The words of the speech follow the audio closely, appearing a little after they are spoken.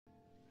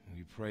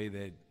We pray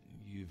that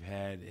you've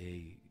had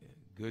a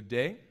good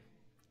day.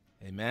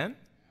 Amen.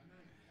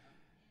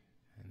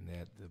 And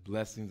that the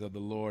blessings of the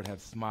Lord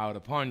have smiled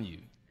upon you.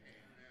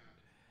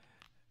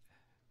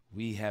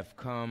 We have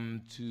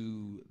come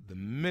to the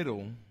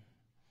middle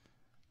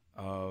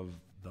of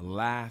the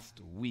last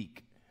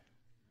week.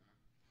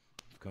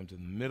 We've come to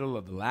the middle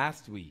of the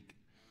last week.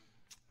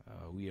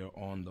 We are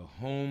on the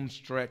home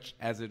stretch,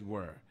 as it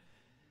were.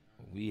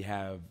 We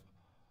have,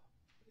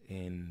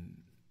 in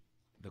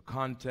the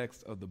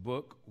context of the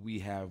book, we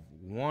have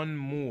one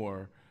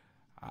more,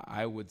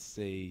 I would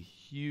say,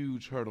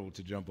 huge hurdle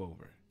to jump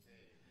over.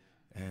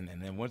 And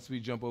then once we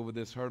jump over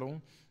this hurdle,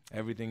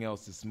 everything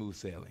else is smooth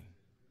sailing.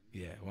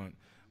 Yeah,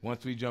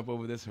 once we jump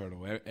over this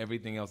hurdle,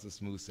 everything else is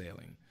smooth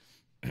sailing.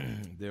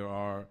 There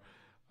are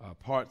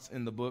parts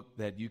in the book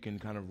that you can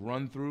kind of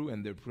run through,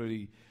 and they're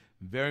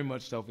very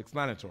much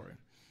self-explanatory.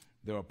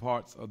 There are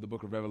parts of the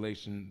book of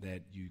Revelation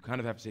that you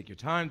kind of have to take your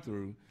time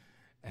through,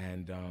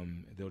 and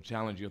they'll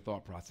challenge your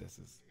thought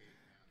processes.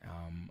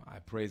 I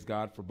praise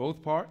God for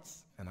both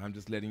parts, and I'm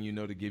just letting you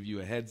know to give you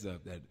a heads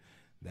up that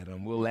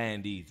we'll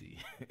land easy.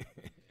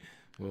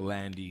 We'll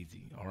land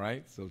easy, all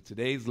right? So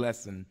today's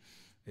lesson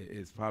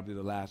is probably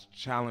the last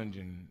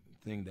challenging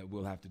thing that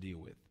we'll have to deal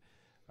with.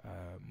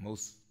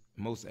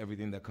 Most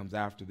everything that comes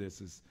after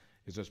this is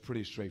just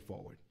pretty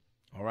straightforward,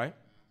 all right?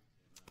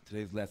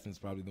 Today's lesson is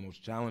probably the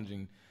most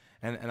challenging,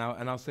 and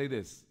I'll say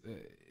this,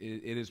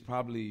 it is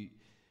probably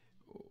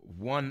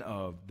one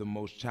of the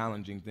most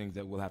challenging things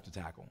that we'll have to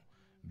tackle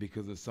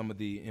because of some of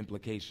the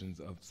implications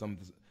of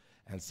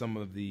some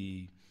of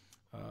the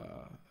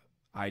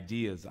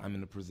ideas I'm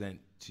going to present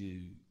to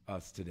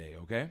us today,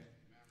 okay?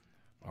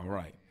 All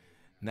right.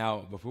 Now,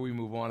 before we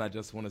move on, I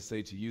just want to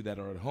say to you that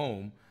are at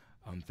home,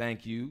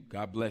 thank you.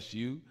 God bless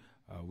you.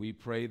 We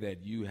pray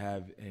that you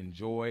have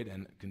enjoyed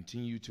and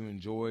continue to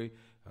enjoy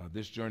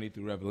this journey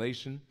through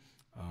Revelation.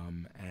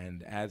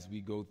 And as we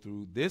go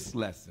through this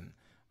lesson,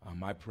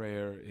 my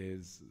prayer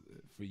is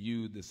for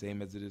you the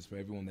same as it is for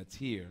everyone that's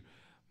here,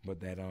 but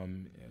that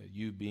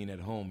you being at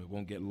home, it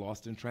won't get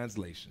lost in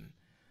translation.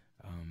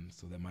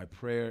 So that my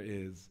prayer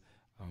is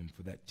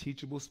for that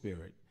teachable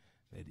spirit,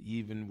 that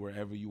even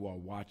wherever you are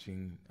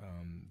watching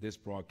this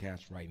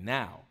broadcast right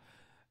now,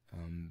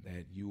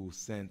 that you will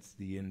sense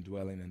the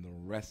indwelling and the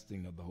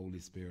resting of the Holy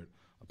Spirit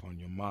upon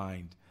your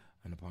mind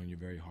and upon your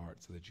very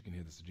heart so that you can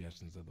hear the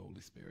suggestions of the Holy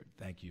Spirit.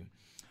 Thank you.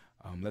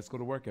 Let's go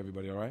to work,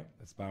 everybody, all right?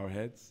 Let's bow our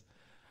heads.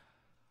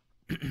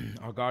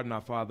 Our God and our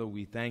Father,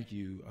 we thank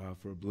you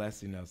for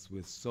blessing us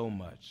with so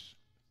much.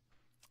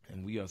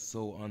 And we are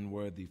so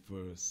unworthy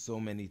for so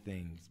many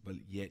things, but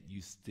yet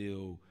you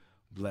still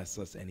bless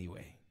us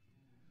anyway.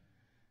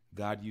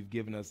 God, you've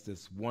given us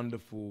this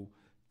wonderful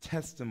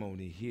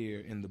testimony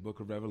here in the book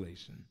of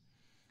Revelation,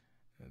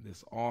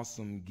 this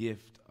awesome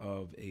gift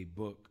of a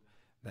book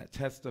that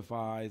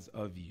testifies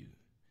of you,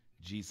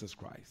 Jesus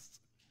Christ.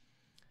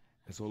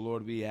 And so,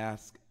 Lord, we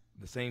ask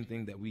the same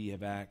thing that we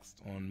have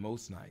asked on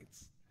most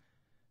nights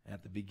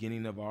at the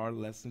beginning of our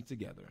lesson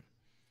together,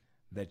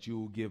 that you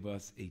will give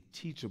us a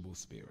teachable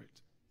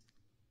spirit.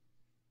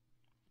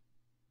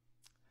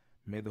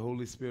 May the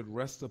Holy Spirit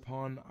rest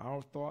upon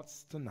our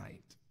thoughts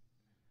tonight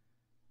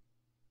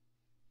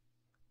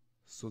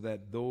so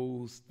that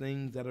those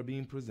things that are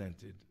being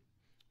presented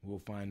will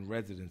find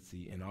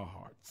residency in our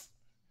hearts.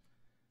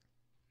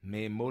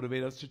 May it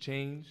motivate us to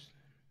change,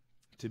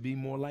 to be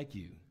more like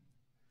you.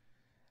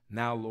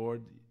 Now,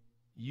 Lord,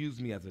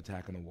 use me as a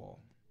tack on the wall.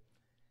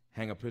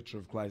 Hang a picture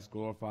of Christ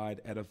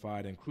glorified,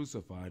 edified, and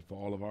crucified for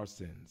all of our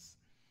sins.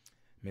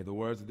 May the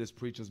words of this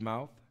preacher's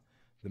mouth,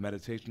 the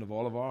meditation of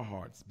all of our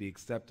hearts be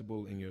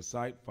acceptable in your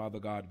sight. Father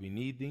God, we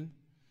need thee.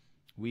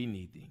 We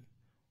need thee.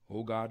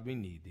 Oh God, we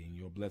need thee. In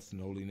your blessed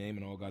and holy name,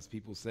 and all God's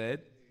people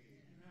said,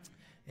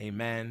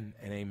 amen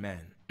and amen.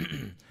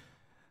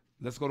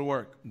 Let's go to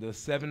work. The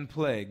 7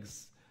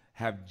 plagues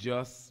have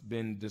just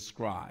been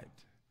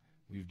described.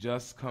 We've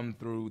just come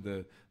through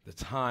the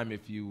time,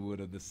 if you would,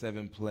 of the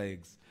 7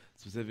 plagues,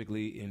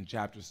 specifically in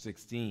chapter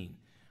 16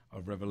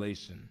 of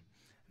Revelation.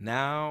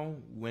 Now,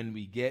 when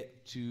we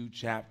get to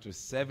chapter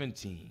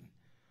 17,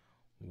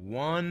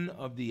 one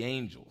of the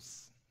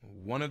angels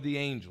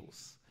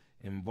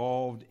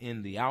involved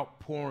in the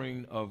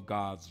outpouring of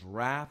God's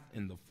wrath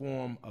in the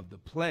form of the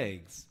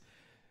plagues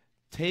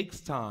takes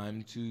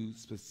time to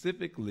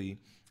specifically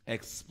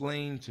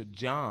explain to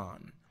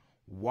John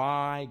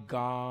why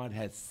God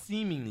has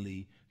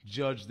seemingly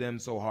judged them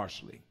so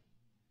harshly.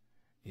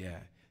 Yeah,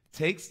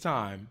 takes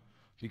time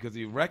because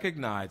he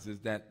recognizes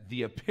that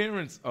the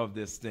appearance of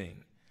this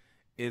thing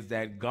is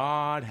that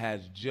God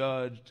has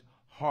judged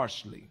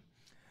harshly.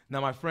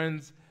 Now, my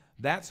friends,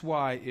 that's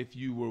why if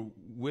you were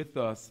with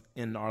us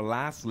in our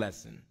last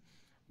lesson,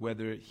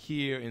 whether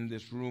here in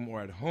this room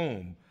or at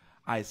home,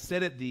 I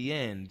said at the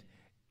end,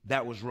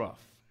 that was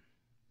rough.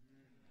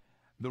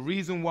 The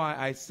reason why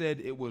I said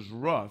it was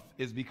rough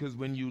is because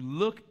when you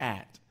look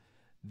at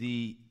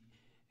the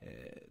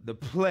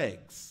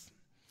plagues,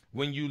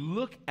 when you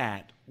look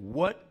at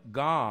what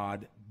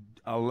God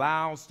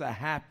allows to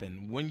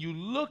happen, when you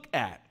look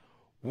at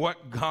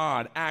what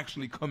God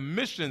actually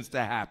commissions to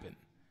happen.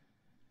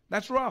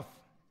 That's rough.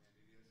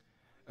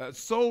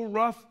 So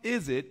rough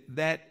is it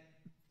that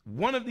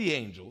one of the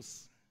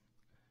angels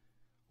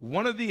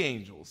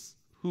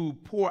who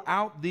pour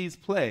out these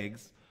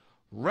plagues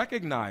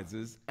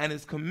recognizes and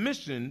is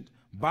commissioned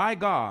by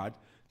God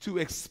to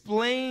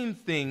explain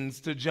things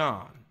to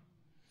John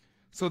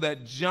so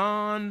that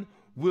John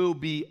will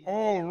be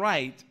all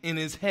right in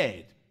his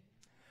head.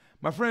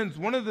 My friends,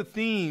 one of the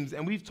themes,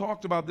 and we've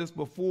talked about this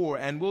before,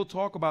 and we'll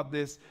talk about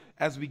this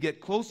as we get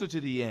closer to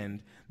the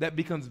end, that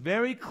becomes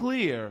very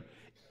clear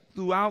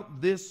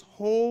throughout this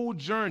whole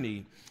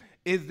journey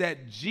is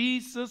that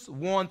Jesus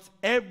wants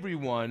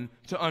everyone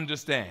to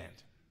understand.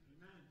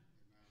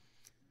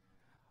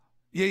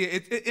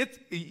 It's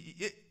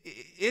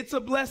a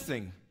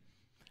blessing.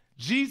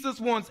 Jesus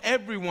wants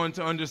everyone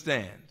to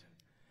understand.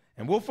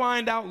 And we'll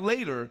find out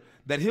later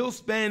that he'll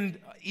spend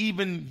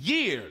even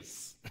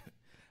years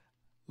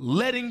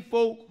letting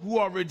folk who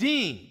are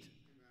redeemed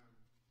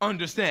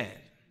understand.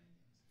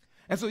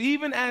 And so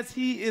even as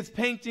he is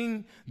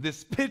painting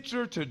this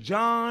picture to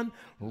John,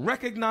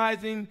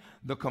 recognizing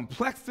the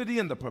complexity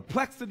and the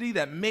perplexity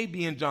that may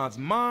be in John's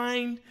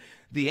mind,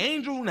 the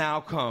angel now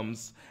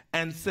comes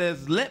and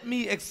says, let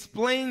me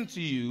explain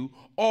to you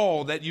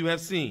all that you have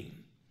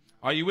seen.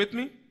 Are you with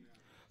me?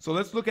 So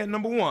let's look at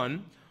number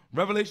one.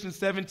 Revelation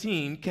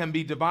 17 can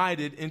be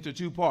divided into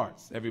two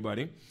parts,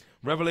 everybody.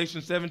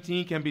 Revelation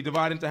 17 can be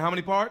divided into how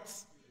many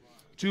parts?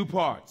 Two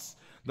parts.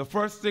 The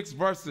first 6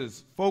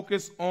 verses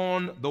focus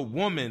on the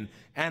woman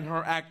and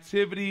her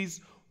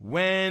activities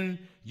when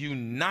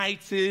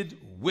united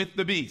with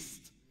the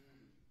beast.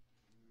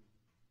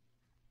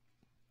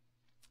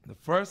 The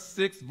first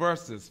 6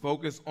 verses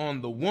focus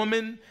on the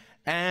woman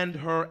and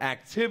her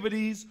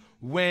activities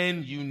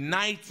when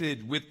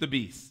united with the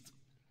beast.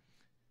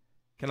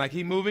 Can I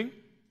keep moving?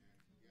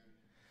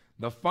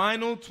 The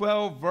final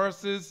 12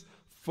 verses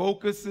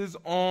focuses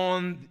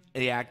on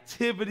the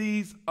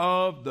activities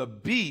of the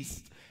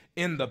beast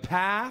in the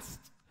past,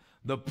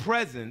 the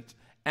present,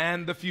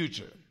 and the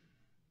future.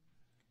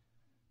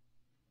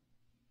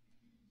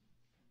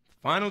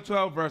 Final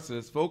 12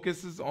 verses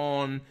focuses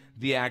on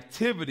the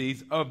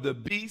activities of the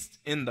beast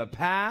in the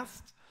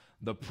past,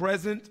 the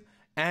present,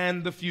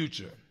 and the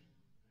future.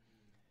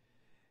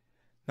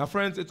 Now,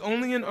 friends, it's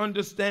only in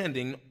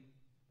understanding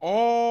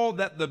all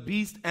that the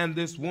beast and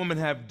this woman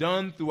have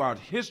done throughout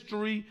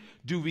history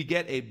do we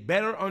get a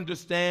better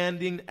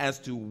understanding as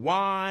to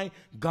why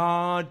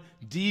God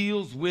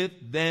deals with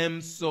them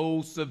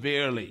so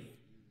severely.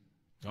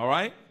 All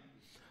right?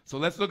 So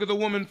let's look at the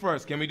woman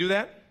first. Can we do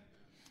that?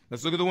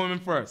 Let's look at the woman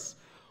first.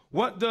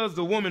 What does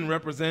the woman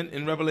represent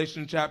in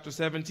Revelation chapter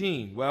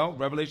 17? Well,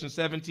 Revelation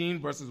 17,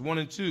 verses 1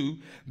 and 2,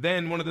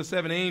 then one of the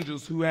 7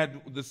 angels who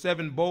had the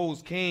 7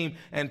 bowls came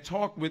and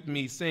talked with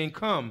me, saying,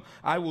 come,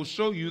 I will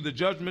show you the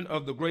judgment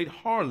of the great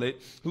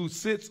harlot who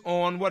sits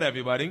on, what,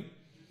 everybody?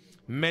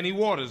 Many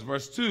waters.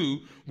 Verse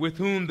 2, with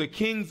whom the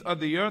kings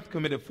of the earth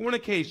committed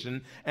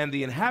fornication, and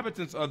the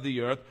inhabitants of the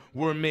earth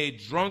were made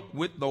drunk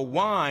with the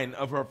wine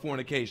of her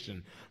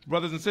fornication.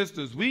 Brothers and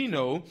sisters, we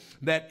know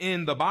that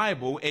in the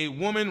Bible, a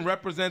woman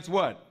represents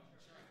what?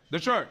 The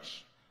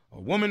church. A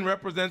woman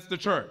represents the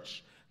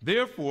church.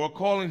 Therefore,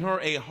 calling her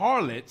a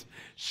harlot,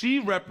 she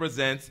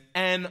represents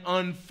an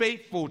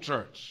unfaithful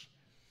church.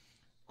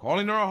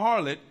 Calling her a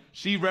harlot,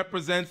 she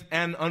represents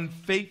an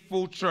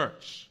unfaithful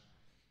church.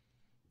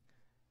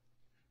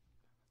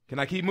 Can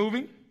I keep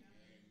moving?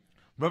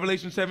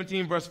 Revelation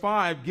 17, verse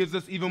 5 gives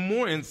us even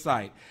more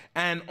insight.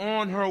 And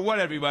on her what,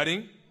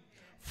 everybody?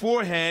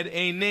 Forehead,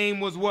 a name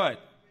was what?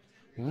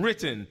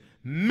 Written.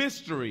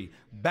 Mystery.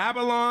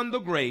 Babylon the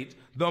Great,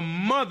 the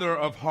mother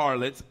of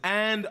harlots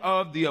and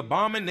of the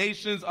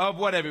abominations of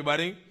what,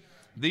 everybody?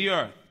 The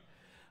earth.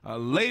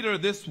 Later,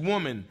 this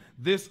woman,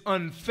 this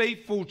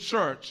unfaithful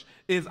church,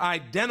 is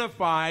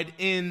identified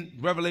in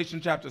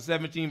Revelation chapter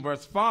 17,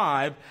 verse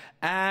 5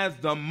 as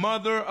the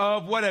mother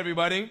of what,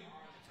 everybody?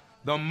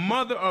 The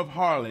mother of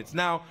harlots.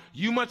 Now,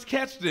 you must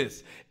catch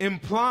this,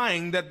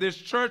 implying that this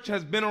church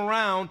has been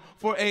around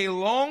for a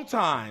long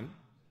time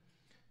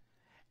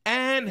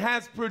and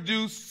has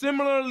produced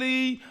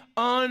similarly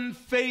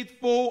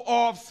unfaithful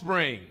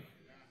offspring.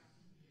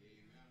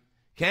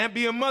 Can't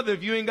be a mother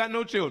if you ain't got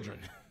no children.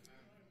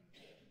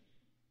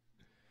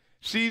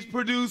 She's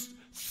produced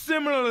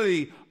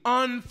similarly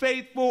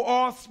unfaithful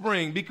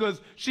offspring because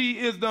she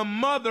is the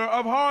mother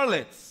of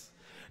harlots.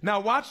 Now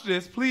watch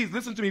this. Please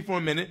listen to me for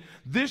a minute.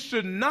 This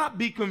should not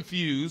be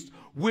confused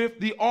with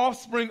the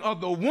offspring of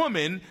the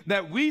woman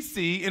that we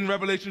see in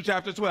Revelation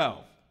chapter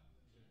 12.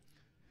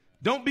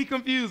 Don't be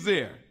confused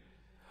there.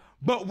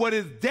 But what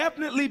is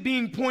definitely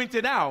being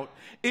pointed out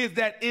is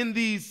that in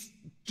these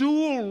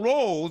dual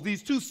roles,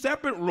 these two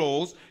separate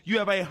roles, you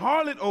have a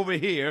harlot over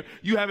here,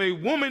 you have a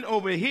woman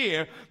over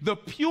here. The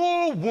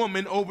pure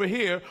woman over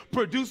here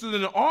produces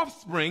an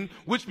offspring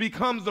which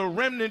becomes the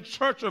remnant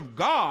church of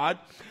God.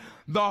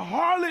 The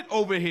harlot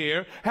over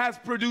here has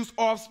produced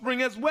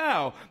offspring as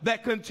well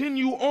that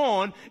continue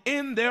on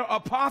in their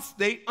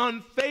apostate,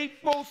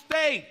 unfaithful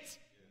state.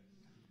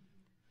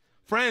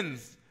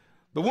 Friends,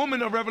 the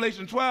woman of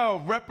Revelation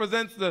 12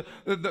 represents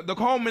the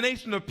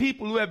culmination of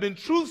people who have been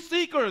truth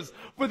seekers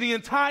for the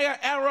entire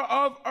era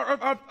of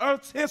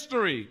Earth's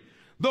history.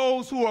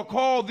 Those who are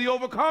called the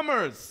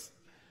overcomers.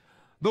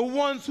 The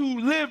ones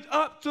who lived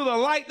up to the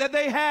light that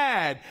they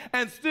had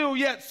and still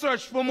yet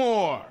searched for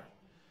more.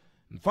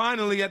 And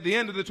finally, at the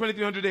end of the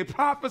 2300-day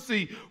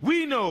prophecy,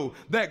 we know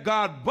that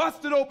God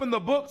busted open the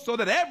book so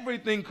that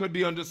everything could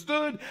be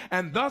understood,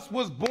 and thus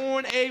was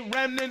born a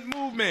remnant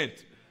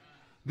movement,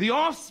 the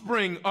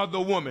offspring of the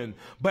woman.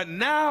 But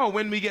now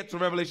when we get to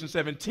Revelation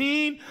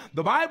 17,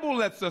 the Bible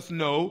lets us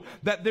know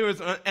that there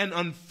is an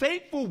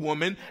unfaithful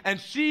woman, and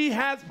she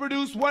has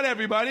produced what,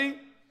 everybody?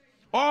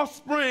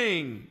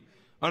 Offspring.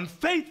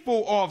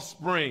 Unfaithful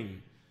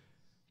offspring.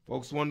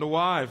 Folks wonder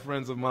why,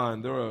 friends of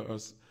mine. There are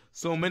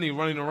so many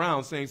running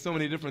around saying so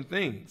many different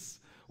things.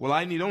 Well,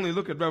 I need only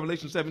look at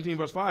Revelation 17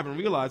 verse 5 and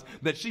realize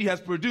that she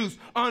has produced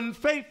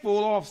unfaithful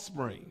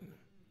offspring.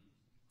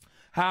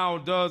 How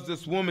does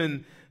this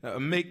woman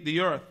make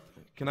the earth?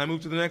 Can I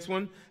move to the next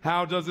one?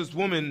 How does this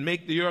woman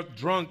make the earth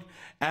drunk,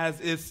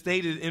 as is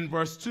stated in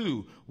verse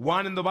 2?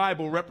 Wine in the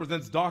Bible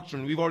represents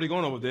doctrine. We've already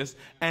gone over this.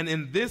 And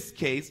in this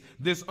case,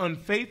 this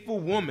unfaithful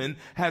woman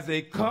has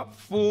a cup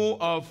full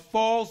of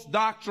false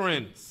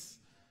doctrines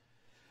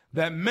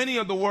that many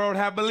of the world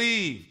have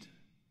believed.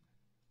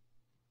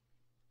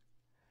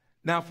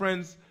 Now,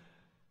 friends,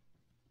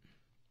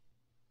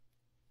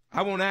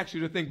 I won't ask you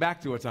to think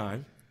back to a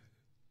time,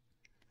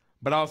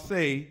 but I'll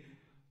say,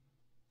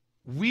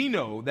 we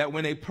know that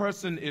when a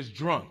person is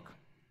drunk,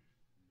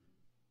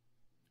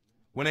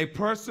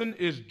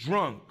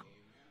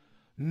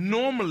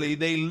 normally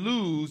they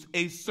lose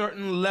a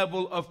certain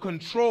level of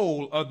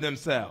control of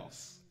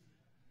themselves.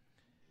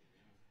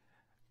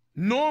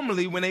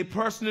 Normally, when a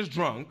person is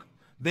drunk,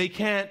 they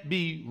can't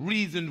be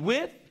reasoned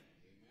with,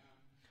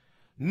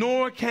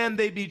 nor can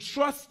they be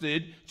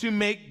trusted to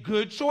make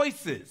good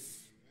choices.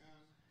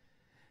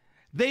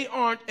 They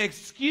aren't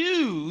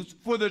excused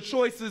for the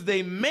choices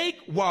they make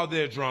while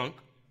they're drunk,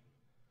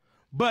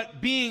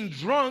 but being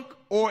drunk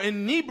or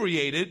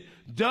inebriated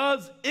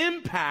does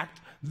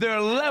impact their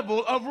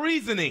level of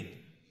reasoning.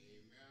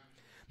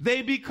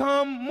 They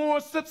become more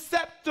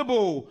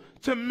susceptible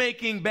to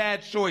making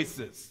bad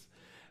choices.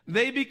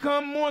 They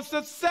become more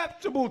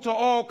susceptible to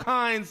all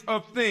kinds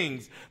of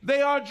things.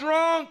 They are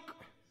drunk.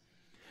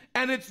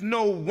 And it's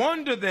no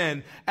wonder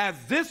then,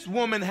 as this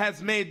woman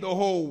has made the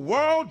whole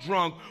world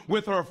drunk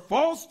with her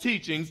false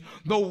teachings,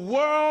 the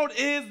world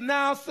is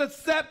now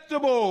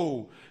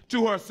susceptible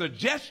to her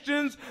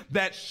suggestions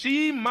that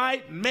she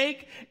might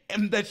make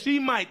and that she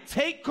might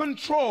take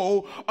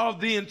control of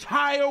the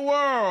entire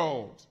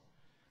world.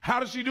 How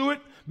does she do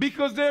it?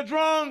 Because they're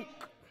drunk,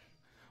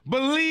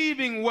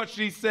 believing what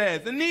she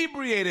says,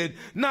 inebriated,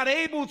 not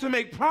able to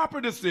make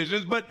proper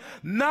decisions, but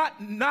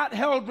not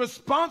held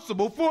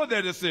responsible for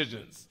their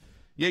decisions.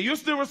 Yeah, you're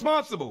still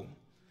responsible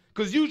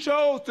because you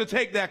chose to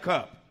take that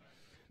cup.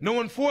 No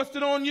one forced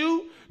it on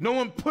you. No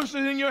one pushed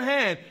it in your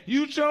hand.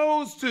 You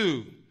chose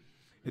to.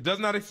 It does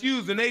not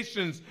excuse the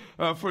nations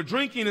for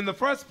drinking in the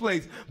first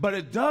place, but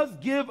it does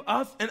give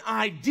us an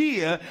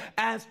idea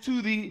as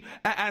to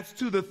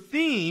the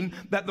theme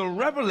that the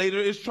Revelator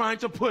is trying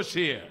to push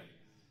here.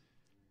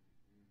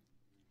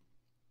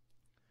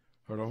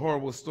 Heard a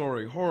horrible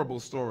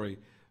story.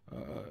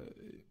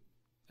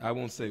 I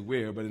won't say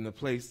where, but in a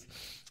place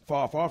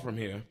far, far from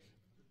here,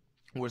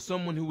 where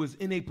someone who was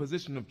in a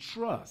position of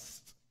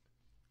trust,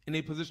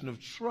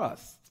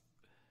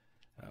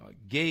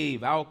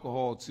 gave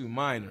alcohol to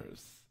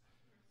minors,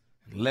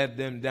 led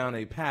them down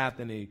a path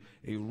and a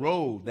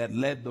road that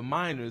led the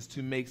minors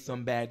to make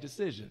some bad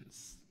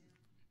decisions.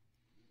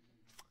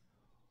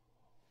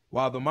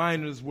 While the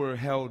minors were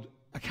held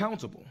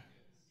accountable,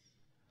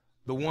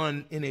 the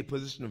one in a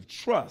position of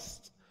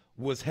trust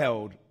was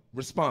held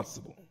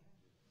responsible.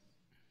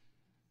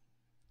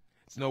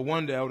 It's no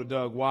wonder, Elder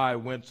Doug, why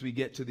once we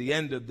get to the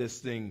end of this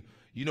thing,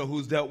 you know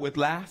who's dealt with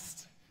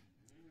last?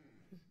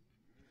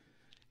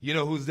 You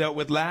know who's dealt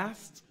with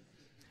last?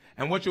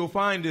 And what you'll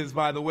find is,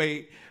 by the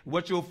way,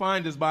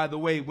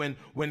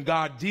 when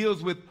God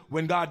deals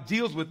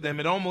with them,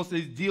 it almost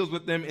deals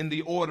with them in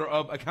the order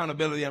of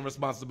accountability and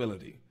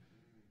responsibility.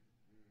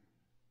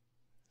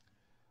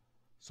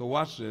 So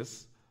watch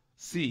this.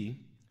 See,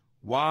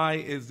 why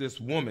is this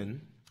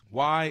woman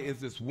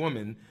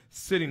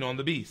sitting on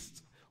the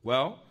beast?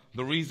 Well,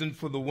 the reason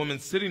for the woman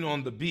sitting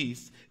on the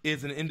beast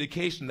is an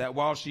indication that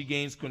while she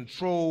gains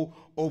control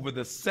over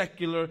the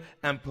secular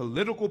and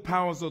political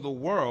powers of the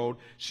world,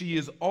 she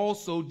is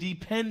also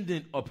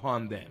dependent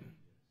upon them.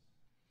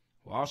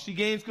 While she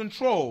gains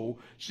control,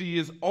 she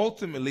is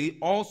ultimately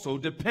also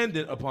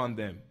dependent upon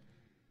them.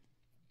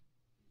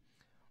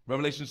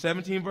 Revelation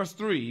 17 verse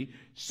 3,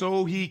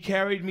 so he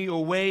carried me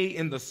away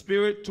in the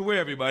spirit to where,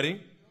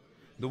 everybody?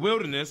 The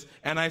wilderness,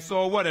 and I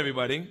saw what,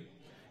 everybody?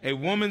 A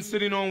woman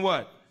sitting on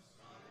what?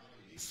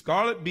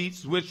 Scarlet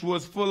beast, which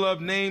was full of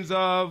names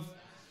of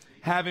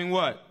having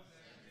what?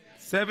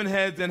 7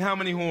 heads and how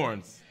many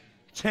horns?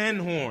 10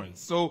 horns.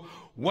 So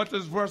what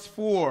does verse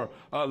 4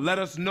 let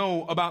us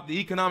know about the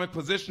economic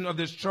position of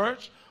this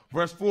church?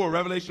 Verse 4,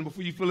 Revelation,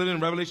 before you fill it in,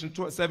 Revelation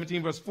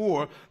 17, verse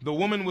 4, the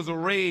woman was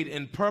arrayed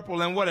in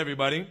purple and what,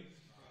 everybody?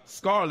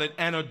 Scarlet,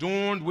 and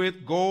adorned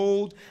with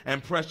gold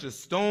and precious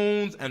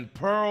stones and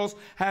pearls,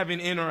 having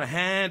in her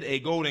hand a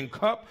golden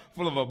cup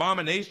full of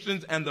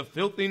abominations and the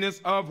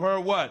filthiness of her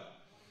what?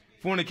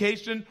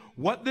 Fornication.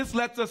 What this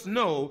lets us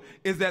know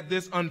is that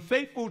this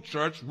unfaithful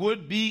church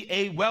would be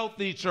a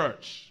wealthy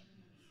church.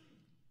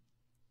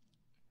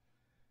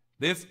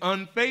 This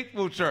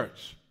unfaithful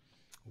church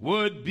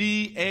would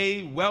be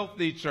a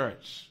wealthy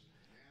church.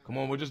 Come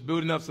on, we're just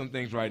building up some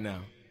things right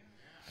now.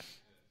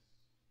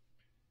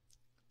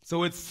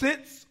 So it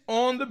sits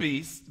on the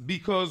beast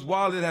because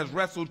while it has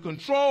wrestled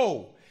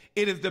control,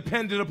 it is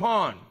dependent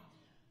upon.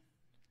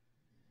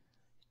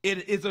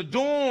 It is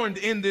adorned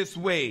in this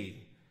way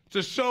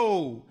to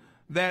show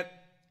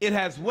that it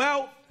has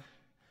wealth,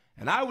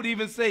 and I would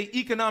even say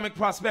economic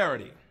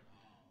prosperity.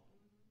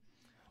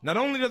 Not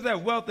only does it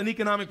have wealth and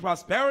economic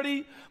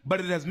prosperity,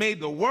 but it has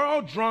made the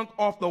world drunk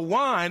off the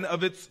wine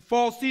of its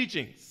false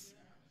teachings.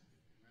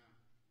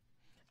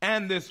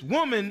 And this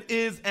woman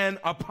is an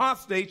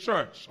apostate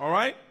church, all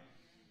right?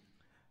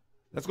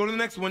 Let's go to the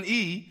next one,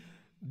 E.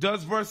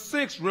 Does verse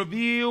 6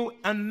 reveal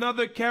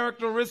another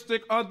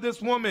characteristic of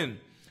this woman?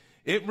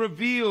 It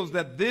reveals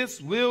that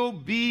this will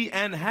be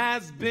and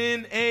has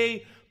been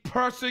a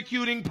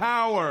persecuting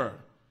power.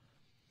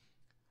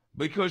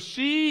 Because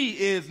she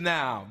is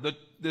now,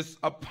 this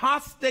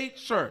apostate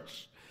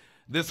church,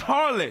 this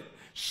harlot,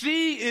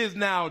 she is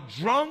now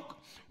drunk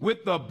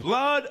with the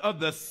blood of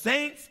the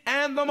saints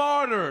and the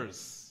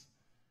martyrs.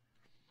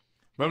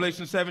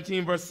 Revelation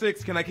 17, verse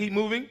 6. Can I keep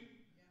moving?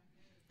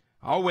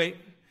 I'll wait.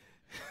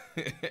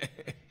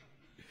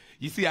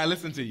 You see, I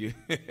listen to you.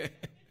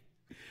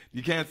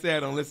 You can't say I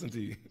don't listen to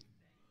you.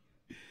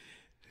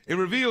 It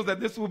reveals that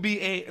this will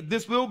be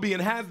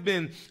and has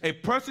been a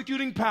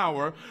persecuting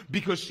power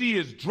because she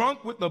is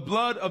drunk with the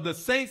blood of the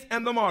saints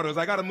and the martyrs.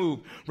 I got to move.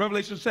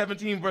 Revelation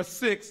 17, verse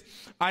 6.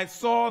 I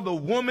saw the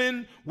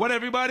woman, what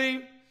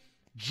everybody?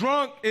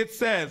 Drunk, it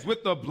says,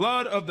 with the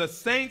blood of the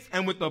saints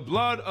and with the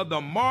blood of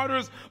the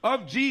martyrs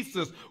of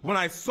Jesus. When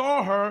I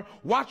saw her,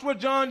 watch what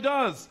John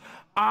does.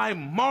 I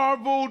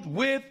marveled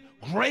with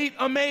great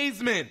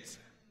amazement.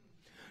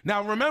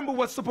 Now remember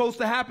what's supposed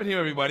to happen here,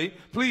 everybody.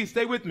 Please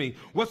stay with me.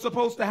 What's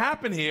supposed to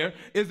happen here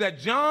is that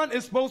John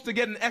is supposed to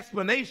get an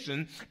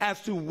explanation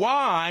as to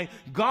why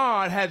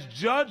God has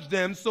judged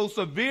them so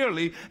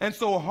severely and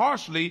so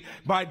harshly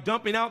by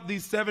dumping out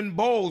these 7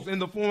 bowls in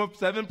the form of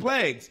 7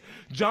 plagues.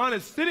 John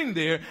is sitting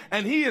there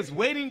and he is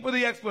waiting for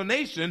the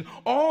explanation.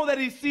 All that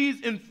he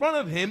sees in front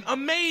of him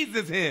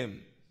amazes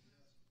him.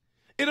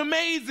 It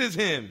amazes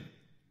him.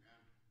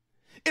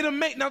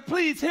 Now,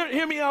 please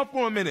hear me out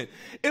for a minute.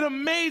 It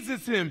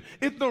amazes him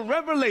if the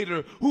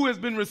revelator who has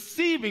been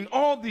receiving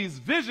all these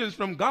visions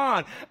from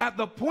God at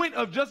the point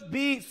of just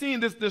seeing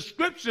this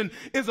description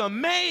is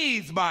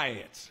amazed by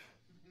it.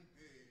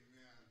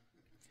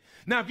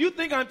 Now, if you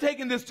think I'm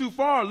taking this too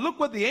far, look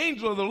what the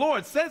angel of the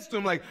Lord says to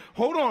him, like,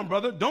 hold on,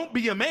 brother, don't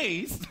be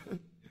amazed.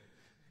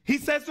 He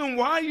says to him,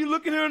 why are you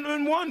looking here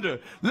in wonder?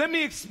 Let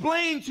me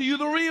explain to you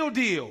the real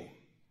deal.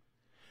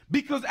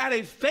 Because at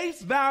a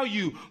face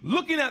value,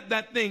 looking at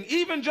that thing,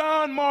 even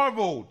John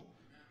marveled.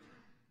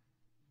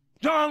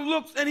 John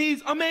looks and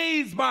he's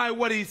amazed by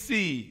what he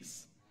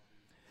sees.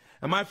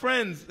 And my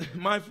friends,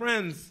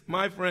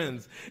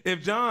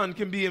 if John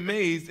can be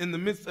amazed in the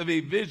midst of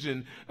a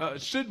vision,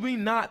 should we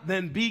not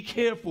then be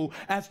careful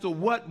as to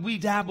what we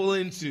dabble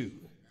into?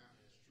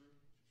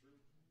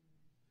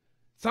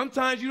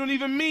 Sometimes you don't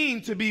even mean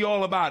to be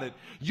all about it.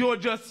 You're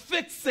just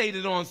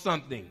fixated on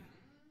something.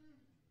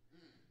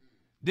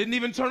 Didn't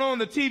even turn on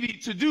the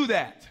TV to do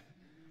that,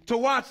 to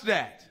watch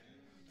that.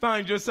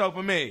 Find yourself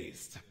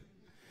amazed.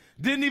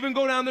 Didn't even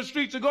go down the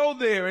street to go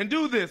there and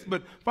do this,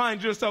 but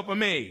find yourself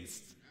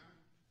amazed.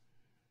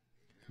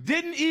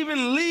 Didn't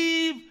even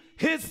leave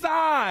his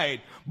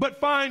side, but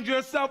find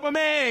yourself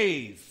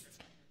amazed.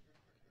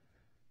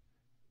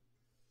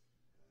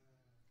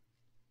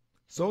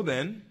 So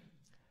then,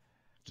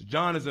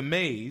 John is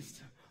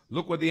amazed.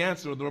 Look what the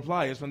answer of the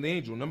reply is from the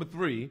angel. Number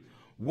 3.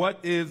 What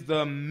is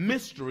the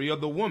mystery of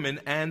the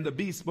woman and the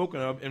beast spoken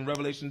of in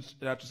Revelation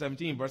chapter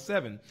 17, verse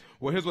 7?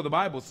 Well, here's what the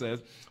Bible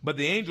says. But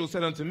the angel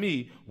said unto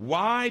me,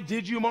 why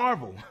did you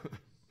marvel?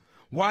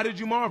 Why did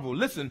you marvel?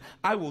 Listen,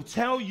 I will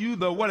tell you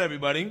the what,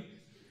 everybody?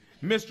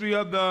 Mystery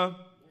of the,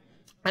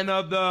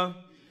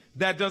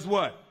 that does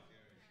what?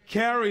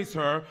 Carries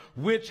her,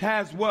 which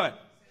has what?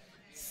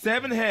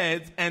 7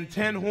 heads and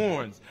 10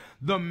 horns.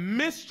 The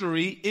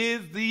mystery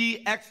is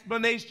the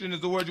explanation, is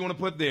the word you want to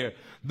put there.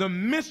 The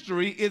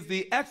mystery is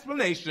the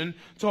explanation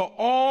to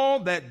all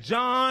that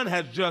John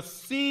has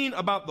just seen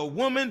about the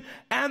woman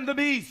and the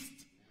beast.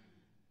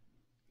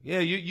 Yeah,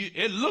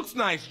 it looks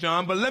nice,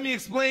 John, but let me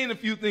explain a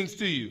few things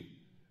to you.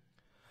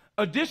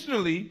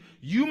 Additionally,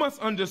 you must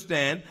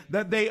understand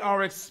that they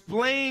are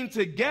explained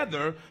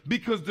together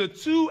because the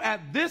two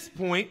at this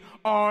point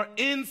are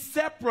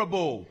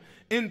inseparable.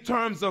 in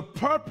terms of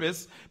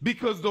purpose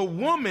because the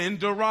woman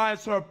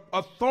derives her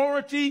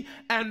authority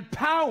and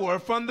power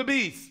from the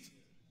beast.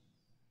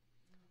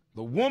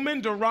 The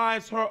woman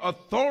derives her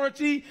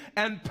authority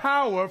and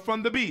power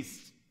from the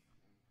beast.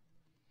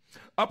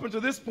 Up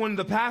until this point in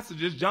the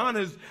passages, John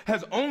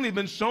has only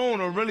been shown,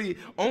 or really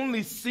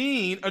only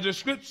seen, a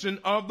description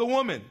of the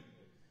woman.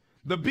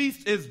 The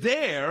beast is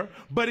there,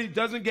 but he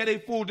doesn't get a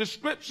full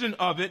description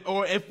of it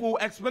or a full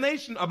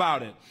explanation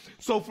about it.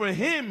 So for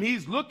him,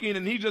 he's looking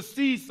and he just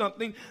sees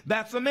something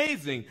that's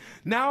amazing.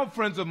 Now,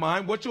 friends of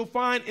mine, what you'll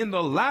find in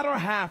the latter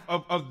half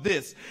of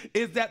this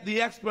is that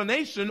the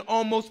explanation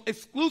almost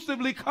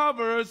exclusively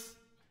covers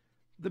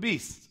the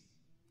beast.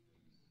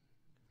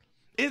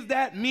 Is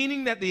that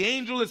meaning that the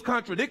angel is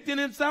contradicting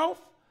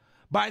himself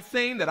by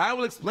saying that I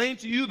will explain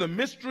to you the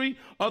mystery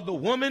of the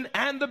woman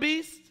and the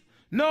beast?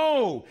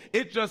 No,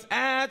 it just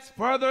adds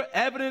further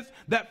evidence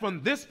that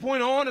from this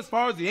point on, as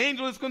far as the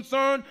angel is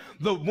concerned,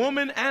 the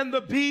woman and the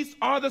beast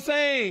are the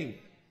same.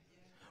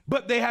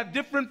 But they have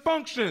different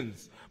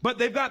functions, but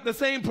they've got the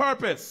same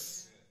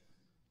purpose.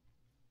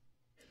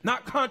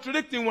 Not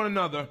contradicting one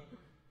another,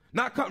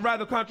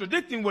 rather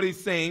contradicting what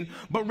he's saying,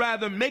 but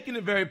rather making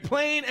it very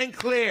plain and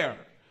clear.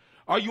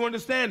 Are you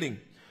understanding?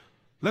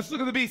 Let's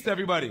look at the beast,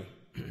 everybody.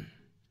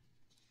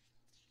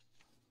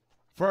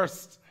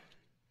 First,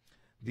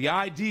 the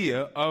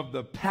idea of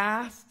the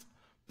past,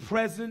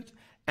 present,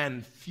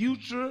 and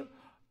future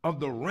of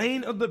the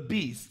reign of the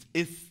beast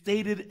is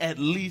stated at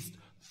least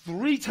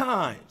 3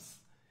 times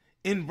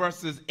in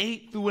verses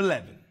 8 through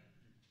 11.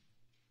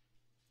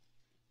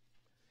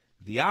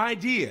 The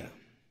idea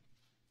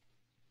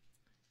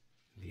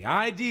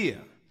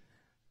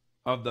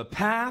of the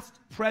past,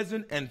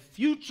 present, and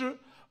future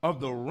of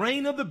the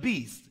reign of the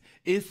beast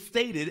is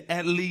stated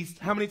at least,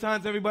 how many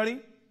times, everybody?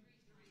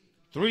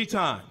 3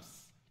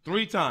 times.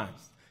 3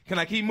 times. Can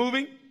I keep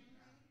moving?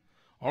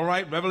 All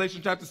right,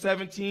 Revelation chapter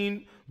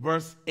 17,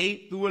 verse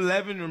 8 through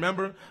 11.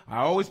 Remember, I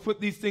always put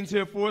these things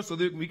here for us so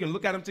that we can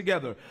look at them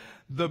together.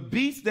 The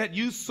beast that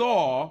you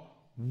saw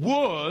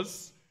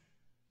was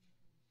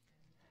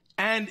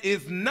and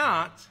is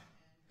not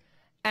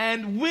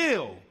and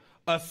will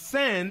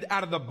ascend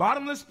out of the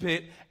bottomless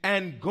pit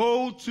and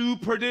go to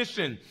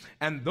perdition.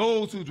 And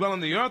those who dwell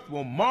on the earth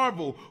will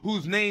marvel,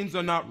 whose names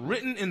are not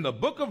written in the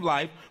book of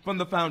life from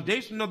the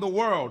foundation of the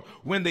world,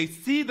 when they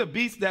see the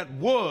beast that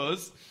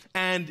was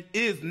and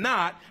is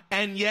not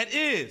and yet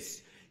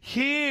is.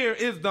 Here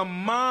is the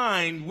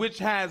mind which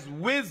has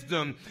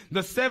wisdom.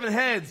 The 7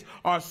 heads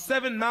are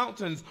 7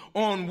 mountains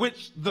on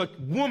which the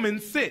woman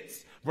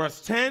sits. Verse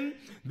 10,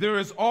 there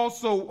is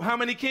also, how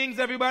many kings,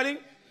 everybody?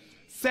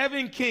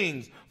 7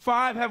 kings.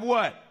 5 have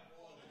what?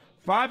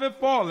 5 have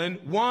fallen.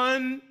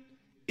 1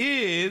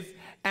 is,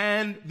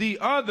 and the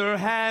other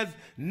has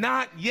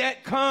not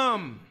yet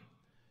come.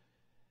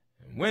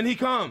 And when he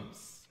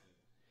comes,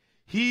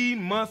 he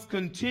must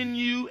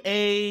continue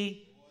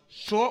a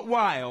short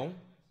while.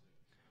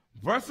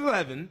 Verse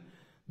 11,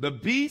 the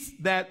beast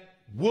that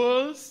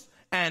was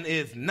and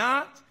is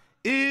not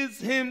is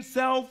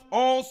himself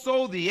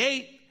also the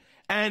 8th,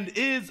 and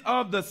is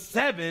of the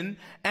 7,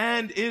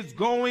 and is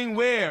going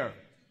where?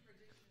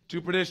 To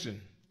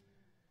perdition.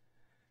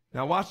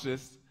 Now watch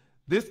this.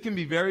 This can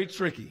be very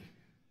tricky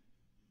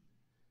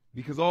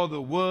because all the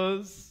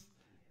was,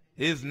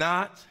 is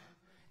not,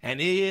 and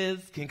is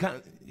can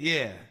come.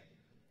 Yeah.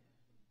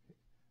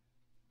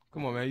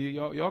 Come on, man.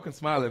 Y'all can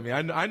smile at me.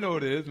 I know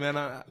it is, man.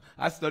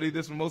 I studied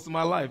this for most of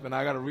my life, and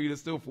I got to read it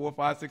still 4,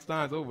 5, 6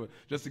 times over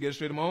just to get it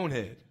straight in my own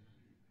head.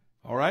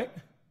 All right?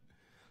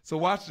 So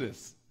watch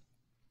this.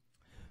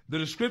 The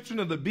description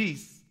of the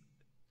beast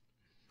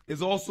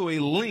is also a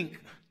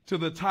link to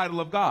the title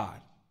of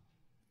God.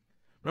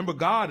 Remember,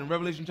 God in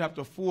Revelation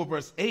chapter 4,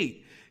 verse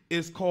 8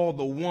 is called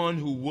the one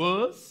who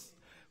was,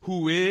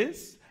 who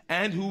is,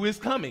 and who is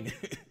coming.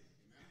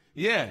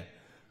 Yeah.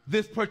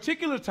 This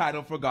particular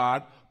title for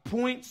God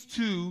points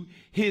to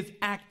his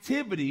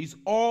activities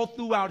all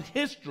throughout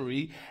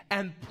history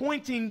and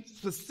pointing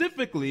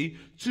specifically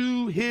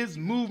to his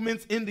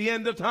movements in the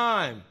end of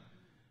time.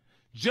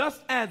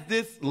 Just as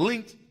this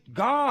linked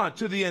God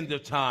to the end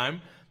of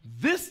time,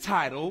 this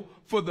title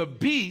for the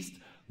beast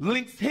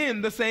links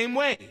him the same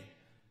way.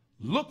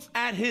 Looks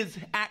at his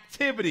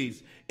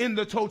activities in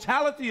the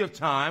totality of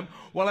time,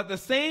 while at the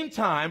same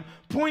time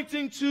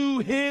pointing to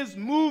his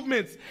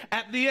movements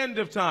at the end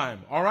of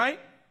time. All right?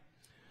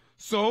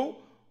 So,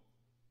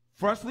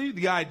 firstly,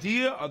 the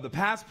idea of the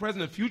past,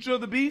 present, and future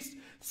of the beast.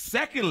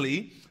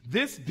 Secondly,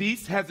 this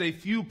beast has a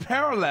few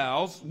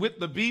parallels with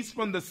the beast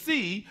from the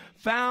sea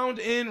found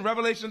in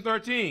Revelation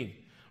 13.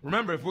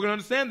 Remember, if we're going to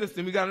understand this,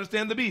 then we got to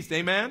understand the beast.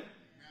 Amen?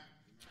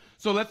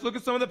 So let's look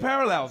at some of the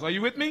parallels. Are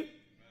you with me?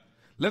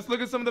 Let's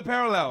look at some of the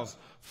parallels.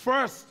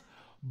 First,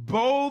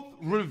 both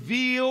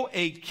reveal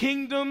a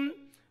kingdom.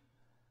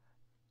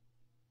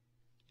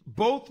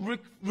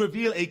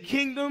 Reveal a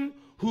kingdom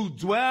who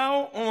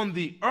dwell on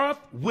the earth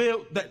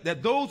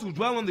that those who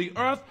dwell on the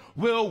earth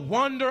will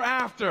wonder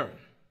after.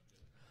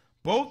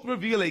 Both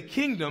reveal a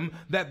kingdom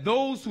that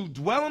those who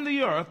dwell on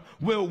the earth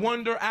will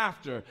wonder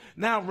after.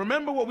 Now,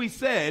 remember what we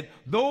said.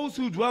 Those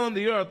who dwell on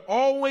the earth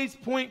always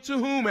point to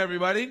whom,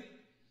 everybody?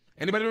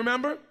 Anybody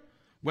remember?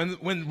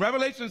 When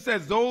Revelation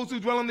says those who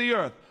dwell on the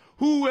earth,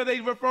 who are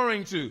they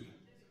referring to?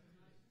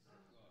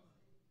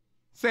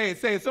 Say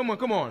it, someone,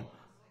 come on.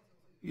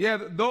 Yeah,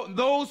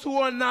 those who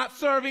are not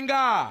serving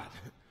God.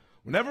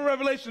 Whenever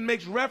Revelation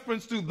makes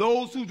reference to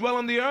those who dwell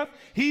on the earth,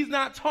 he's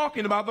not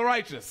talking about the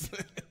righteous.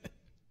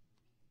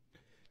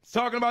 He's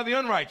talking about the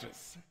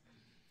unrighteous.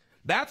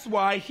 That's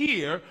why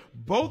here,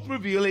 both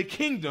reveal a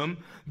kingdom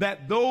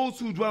that those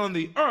who dwell on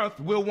the earth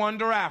will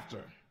wonder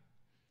after.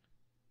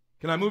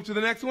 Can I move to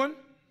the next one?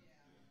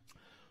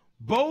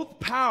 Both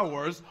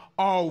powers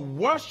are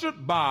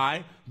worshiped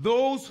by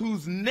those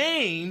whose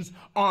names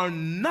are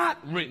not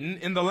written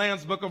in the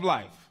Lamb's Book of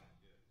Life.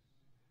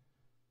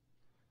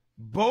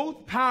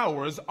 Both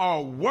powers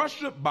are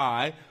worshiped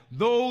by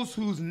those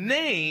whose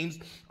names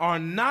are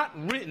not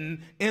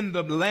written in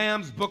the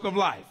Lamb's Book of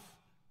Life.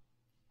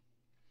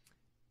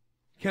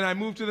 Can I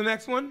move to the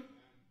next one?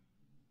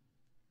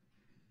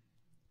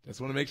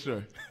 Just want to make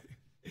sure.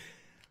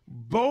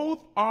 Both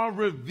are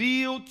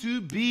revealed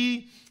to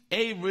be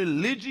a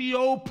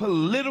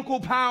religio-political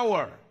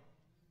power.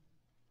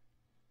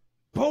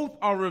 Both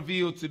are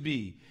revealed to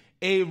be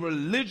a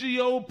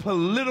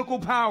religio-political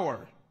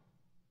power.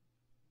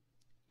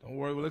 Don't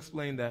worry, we'll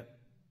explain that.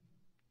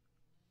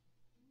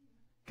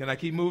 Can I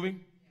keep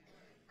moving?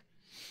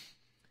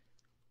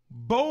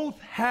 Both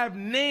have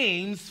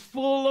names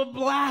full of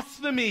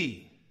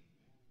blasphemy.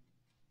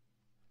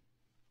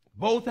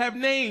 Both have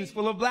names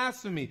full of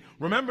blasphemy.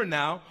 Remember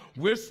now,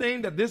 we're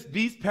saying that this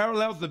beast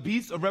parallels the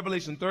beast of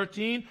Revelation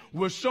 13.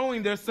 We're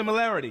showing their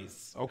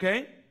similarities,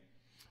 okay?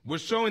 We're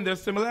showing their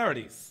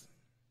similarities.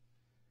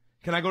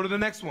 Can I go to the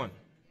next one?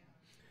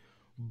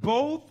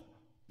 Both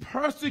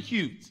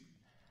persecute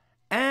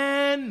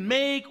and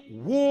make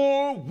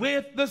war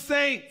with the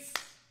saints.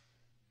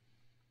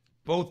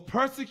 Both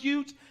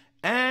persecute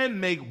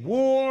and make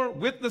war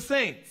with the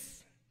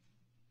saints.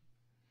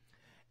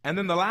 And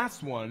then the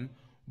last one,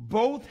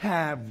 both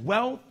have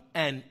wealth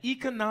and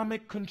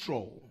economic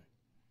control.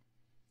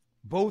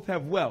 Both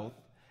have wealth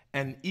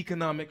and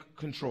economic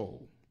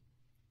control.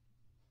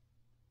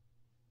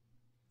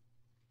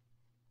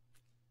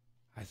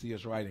 I see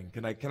us writing.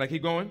 Can I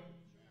keep going?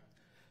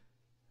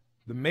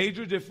 The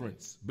major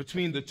difference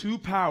between the two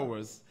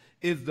powers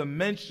is the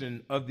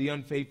mention of the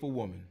unfaithful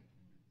woman.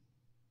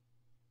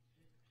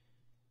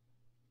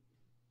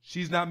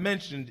 She's not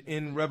mentioned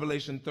in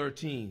Revelation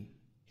 13.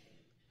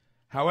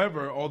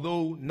 However,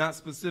 although not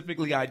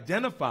specifically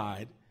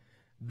identified,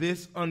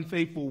 this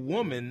unfaithful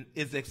woman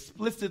is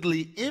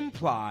explicitly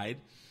implied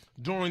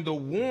during the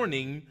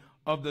warning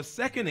of the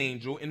second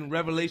angel in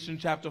Revelation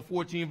chapter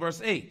 14,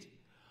 verse 8,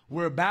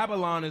 where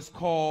Babylon is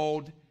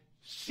called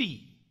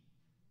she.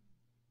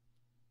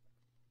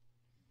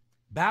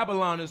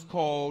 Babylon is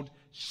called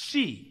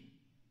she.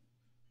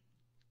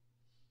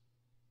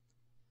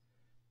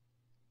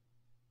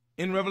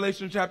 In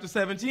Revelation chapter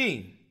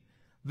 17,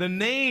 the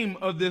name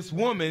of this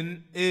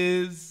woman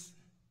is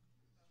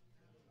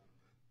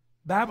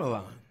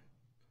Babylon,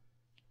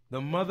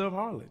 the mother of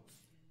harlots.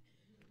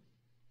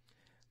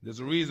 There's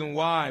a reason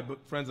why,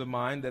 friends of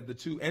mine, that the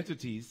two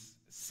entities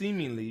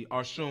seemingly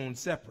are shown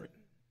separate.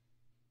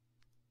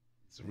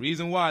 It's a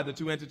reason why the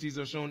two entities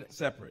are shown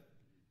separate.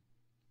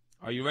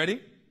 Are you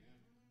ready?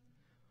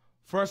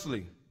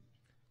 Firstly,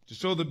 to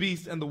show the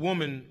beast and the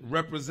woman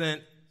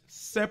represent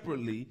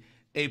separately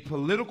a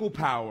political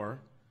power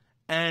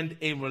and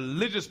a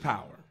religious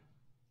power.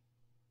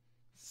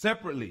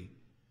 Separately,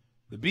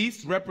 the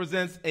beast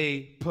represents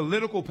a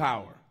political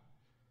power.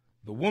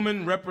 The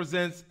woman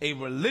represents a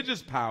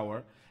religious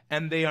power,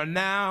 and they are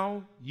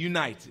now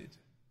united.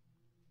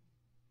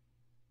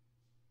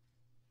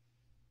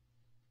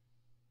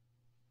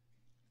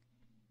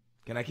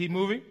 Can I keep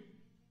moving?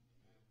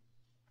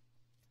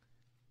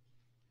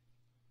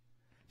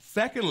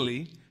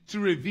 Secondly, to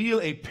reveal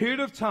a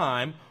period of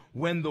time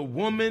when the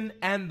woman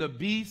and the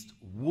beast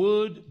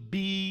would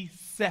be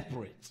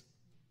separate.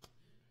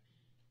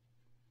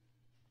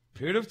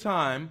 Period of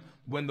time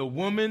when the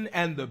woman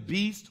and the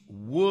beast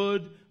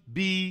would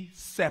be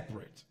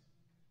separate.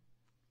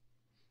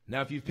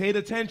 Now, if you've paid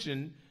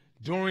attention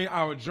during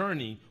our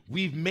journey,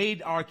 we've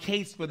made our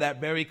case for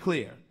that very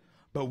clear.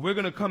 But we're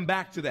going to come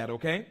back to that,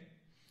 okay?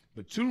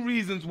 But two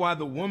reasons why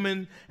the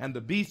woman and the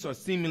beast are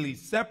seemingly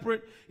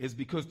separate is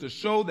because to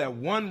show that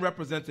one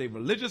represents a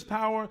religious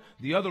power,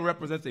 the other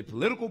represents a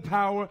political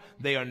power.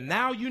 They are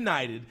now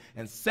united.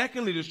 And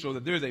secondly, to show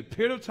that there is a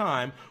period of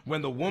time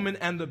when the woman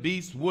and the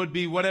beast would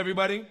be what,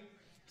 everybody?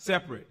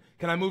 Separate.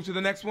 Can I move to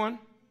the next one?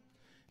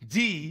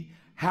 D,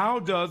 how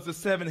does the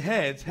seven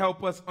heads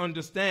help us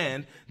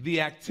understand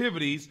the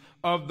activities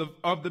of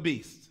the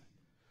beast?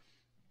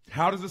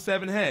 How does the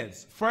seven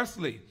heads?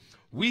 Firstly,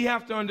 we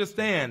have to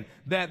understand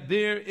that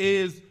there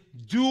is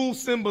dual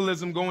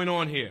symbolism going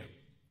on here.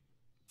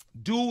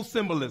 Dual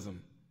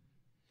symbolism.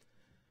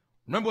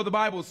 Remember what the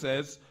Bible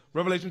says,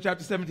 Revelation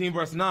chapter 17,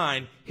 verse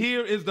 9.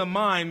 Here is the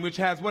mind which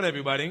has what,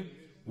 everybody?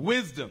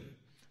 Wisdom.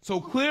 So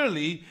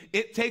clearly,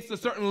 it takes a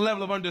certain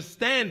level of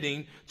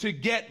understanding to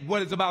get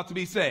what is about to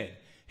be said.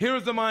 Here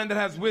is the mind that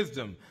has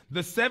wisdom.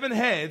 The 7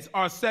 heads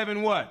are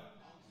 7 what?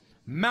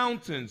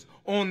 Mountains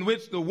on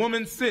which the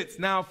woman sits.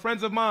 Now,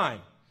 friends of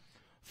mine,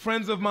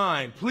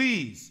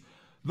 please,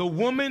 the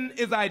woman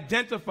is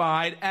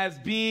identified as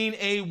being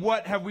a,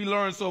 what have we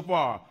learned so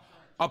far?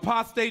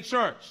 Apostate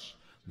church.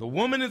 The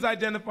woman is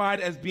identified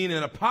as being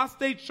an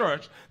apostate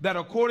church that,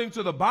 according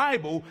to the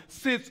Bible,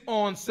 sits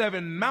on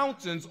 7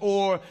 mountains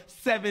or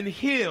 7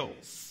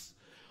 hills.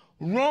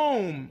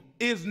 Rome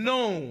is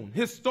known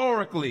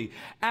historically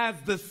as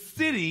the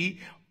city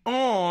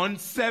on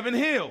 7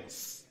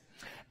 hills.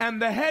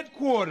 And the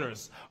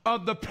headquarters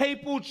of the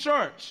papal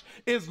church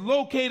is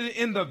located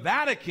in the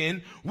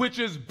Vatican, which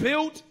is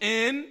built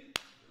in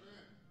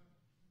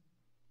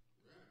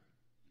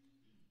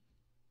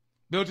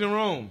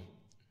Rome.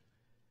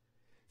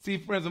 See,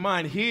 friends of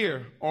mine,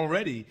 here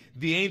already,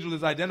 the angel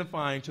is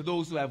identifying to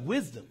those who have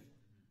wisdom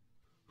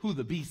who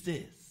the beast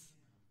is.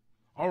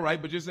 All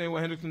right, but you're saying,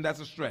 well, Hendrickson,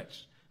 that's a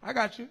stretch. I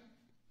got you.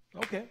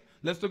 Okay,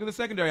 let's look at the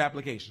secondary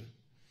application.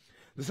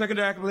 The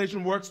secondary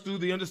application works through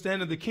the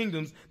understanding of the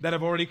kingdoms that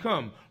have already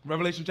come.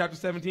 Revelation chapter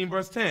 17,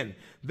 verse 10.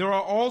 There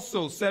are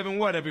also 7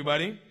 what,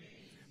 everybody?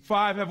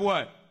 5 have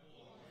what?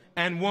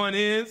 And 1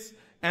 is,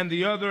 and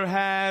the other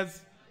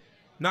has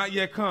not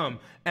yet come.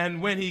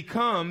 And when he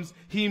comes,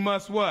 he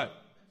must what?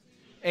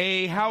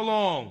 How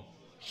long?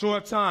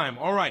 Short time.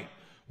 All right.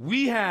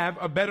 We have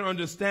a better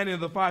understanding of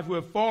the 5 who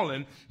have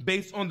fallen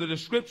based on the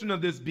description of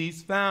this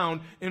beast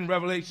found in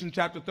Revelation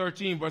chapter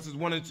 13, verses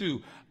 1 and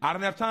 2. I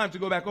don't have time to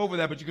go back over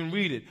that, but you can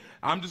read it.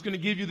 I'm just going to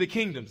give you the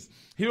kingdoms.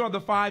 Here are the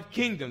 5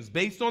 kingdoms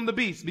based on the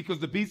beast, because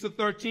the beasts of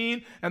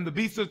 13 and the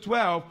beasts of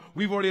 12,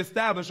 we've already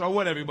established, are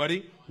what,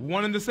 everybody?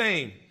 One and the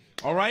same.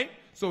 All right?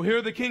 So here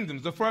are the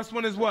kingdoms. The first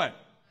one is what?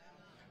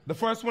 The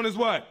first one is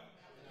what?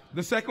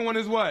 The second one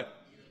is what?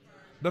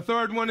 The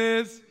third one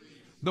is?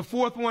 The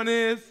fourth one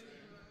is?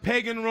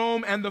 Pagan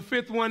Rome. And the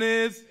 5th one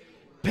is?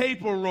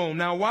 Papal Rome.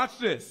 Now watch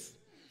this.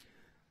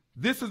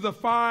 This is the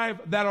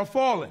 5 that are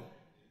fallen.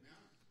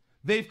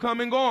 They've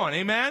come and gone.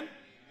 Amen?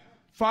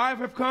 5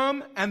 have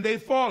come and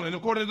they've fallen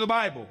according to the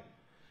Bible.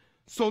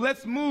 So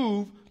let's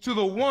move to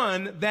the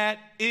one that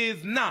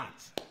is not.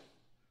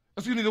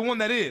 Excuse me, the one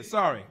that is.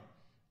 Sorry.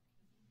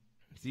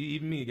 See,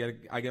 even me,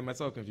 I get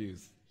myself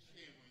confused.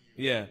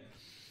 Yeah.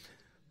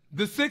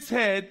 The 6th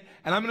head,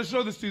 and I'm going to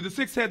show this to you, the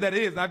 6th head that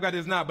is, I've got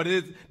is not, but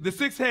it is the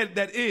 6th head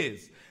that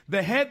is.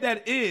 The head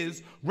that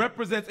is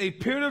represents a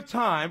period of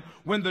time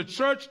when the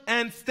church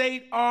and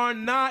state are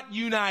not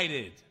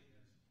united.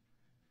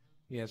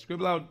 Yeah,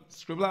 scribble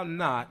out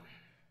not.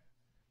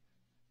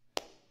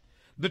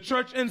 The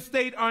church and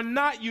state are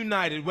not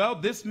united. Well,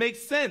 this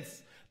makes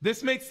sense.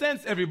 This makes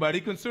sense, everybody,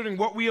 considering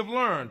what we have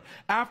learned.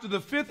 After the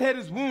 5th head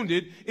is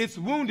wounded, it's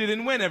wounded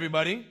in when,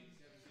 everybody?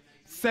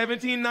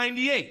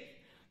 1798.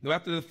 Now,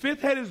 after the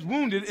 5th head is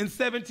wounded in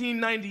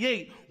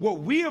 1798, what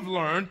we have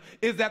learned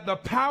is that the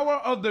power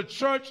of the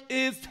church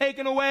is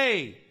taken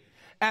away.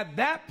 At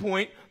that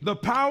point, the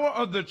power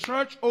of the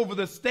church over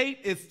the state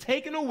is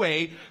taken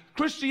away.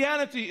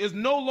 Christianity is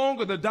no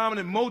longer the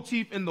dominant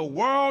motif in the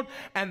world,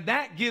 and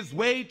that gives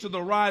way to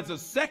the rise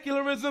of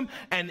secularism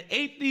and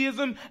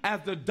atheism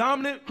as the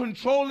dominant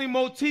controlling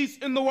motifs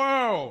in the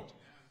world.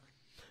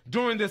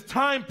 During this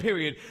time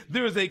period,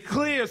 there is a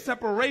clear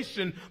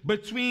separation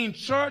between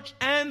church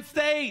and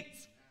state.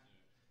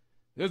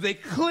 There's a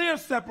clear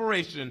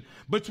separation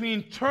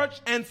between church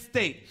and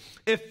state,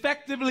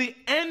 effectively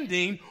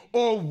ending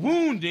or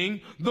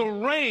wounding the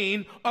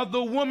reign of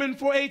the woman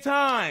for a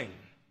time.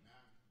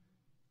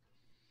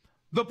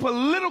 The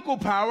political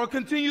power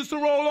continues to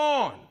roll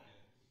on.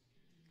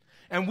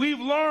 And we've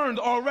learned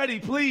already,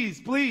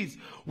 please,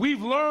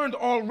 we've learned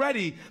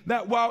already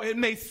that while it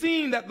may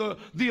seem that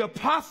the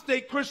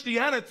apostate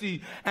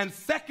Christianity and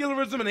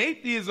secularism and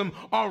atheism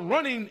are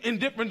running in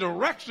different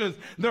directions,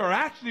 they're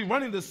actually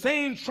running the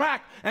same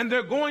track, and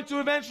they're going to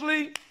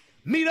eventually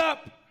meet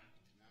up.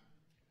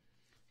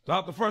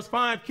 Throughout the first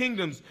 5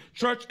 kingdoms,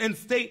 church and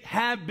state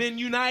have been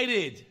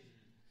united.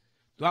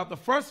 Throughout the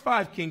first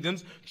 5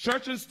 kingdoms,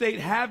 church and state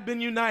have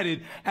been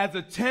united as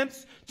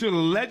attempts to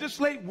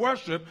legislate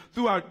worship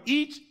throughout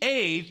each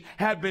age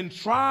have been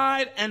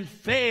tried and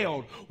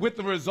failed, with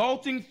the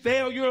resulting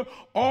failure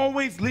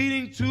always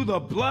leading to the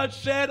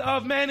bloodshed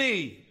of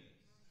many.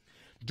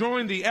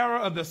 During the era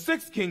of the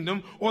 6th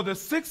kingdom, or the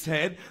 6th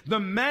head, the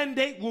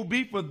mandate will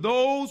be for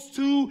those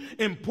 2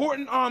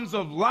 important arms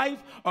of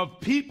life, of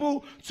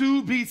people,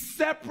 to be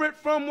separate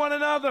from one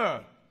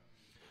another.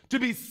 To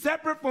be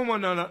separate from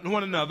one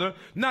another,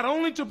 not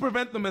only to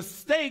prevent the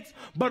mistakes,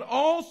 but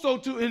also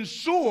to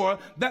ensure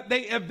that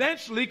they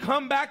eventually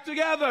come back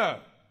together.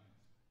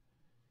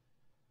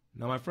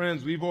 Now, my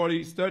friends, we've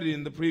already studied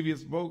in the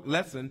previous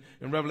lesson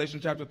in Revelation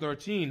chapter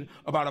 13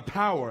 about a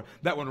power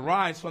that would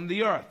rise from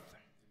the earth.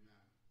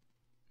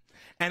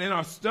 And in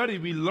our study,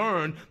 we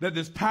learned that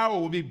this power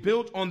will be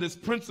built on this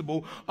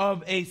principle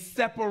of a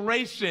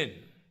separation.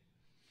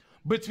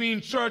 between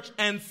church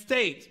and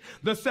state.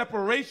 The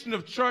separation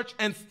of church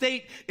and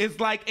state is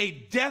like a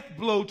death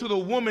blow to the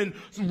woman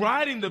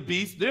riding the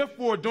beast.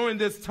 Therefore, during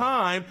this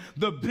time,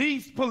 the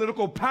beast's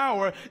political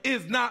power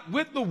is not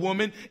with the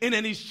woman in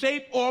any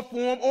shape or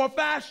form or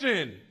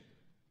fashion.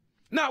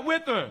 Not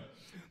with her.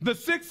 The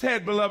sixth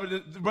head,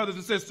 beloved brothers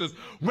and sisters,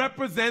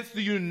 represents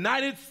the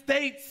United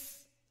States.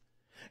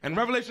 And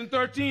Revelation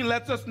 13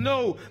 lets us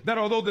know that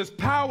although this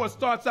power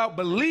starts out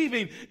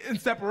believing in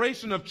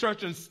separation of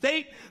church and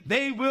state,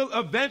 they will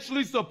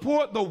eventually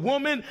support the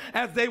woman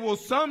as they will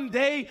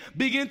someday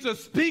begin to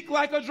speak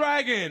like a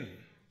dragon.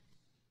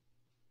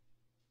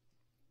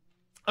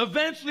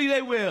 Eventually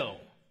they will.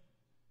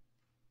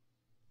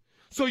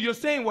 So you're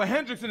saying, well,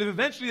 Hendrickson, if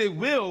eventually they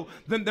will,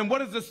 then what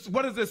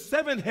does this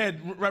seventh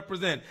head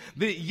represent?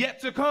 The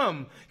yet to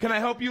come. Can I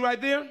help you right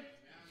there?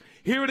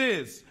 Here it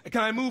is.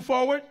 Can I move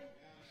forward?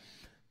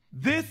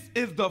 This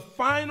is the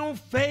final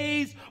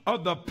phase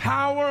of the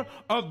power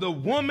of the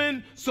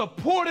woman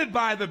supported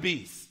by the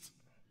beast.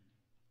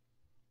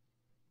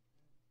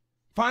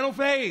 Final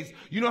phase.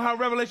 You know how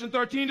Revelation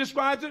 13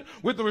 describes it?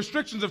 With the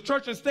restrictions of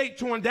church and state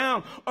torn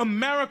down,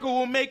 America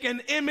will make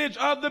an image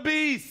of the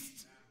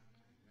beast.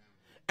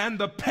 And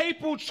the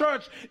papal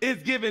church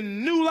is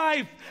given new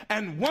life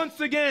and once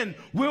again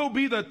will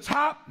be the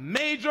top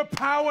major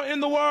power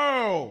in the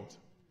world.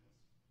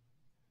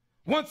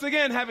 Once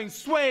again, having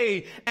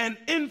sway and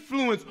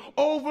influence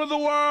over the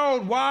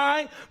world.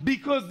 Why?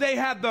 Because they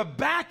have the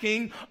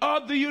backing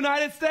of the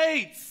United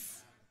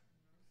States.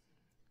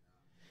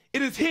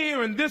 It is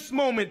here in this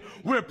moment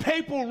where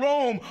papal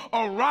Rome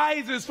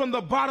arises from the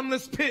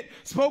bottomless pit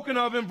spoken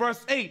of in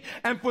verse 8.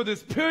 And for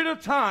this period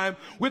of time,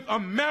 with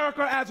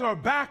America as her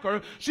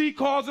backer, she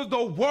causes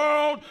the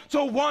world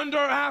to wonder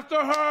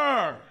after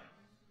her.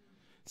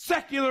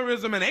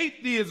 Secularism and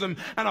atheism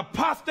and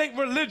apostate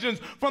religions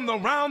from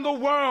around the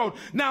world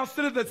now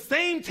sit at the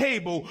same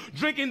table,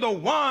 drinking the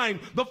wine,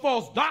 the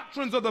false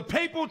doctrines of the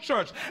papal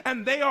church,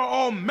 and they are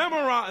all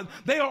mesmerized,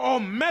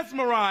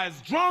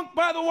 drunk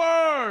by the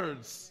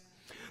words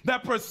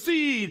that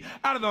proceed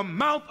out of the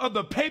mouth of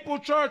the papal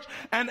church.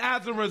 And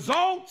as a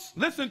result,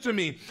 listen to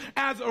me,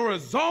 as a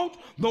result,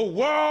 the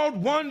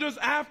world wonders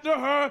after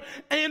her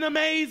in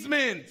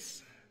amazement.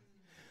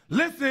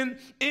 Listen,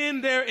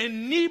 in their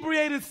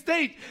inebriated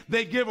state,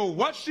 they give her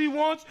what she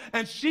wants,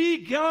 and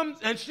she comes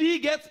and she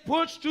gets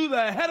pushed to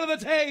the head of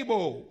the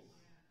table.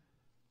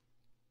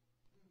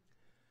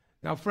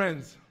 Now,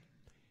 friends,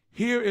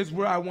 here is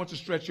where I want to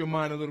stretch your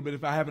mind a little bit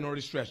if I haven't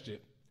already stretched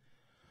it.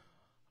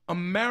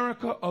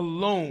 America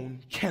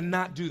alone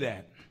cannot do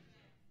that.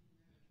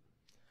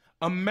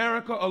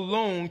 America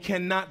alone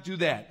cannot do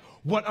that.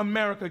 What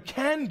America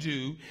can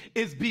do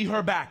is be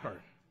her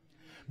backer.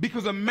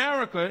 Because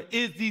America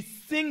is the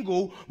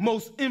single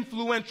most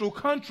influential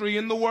country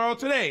in the world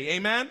today.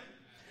 Amen?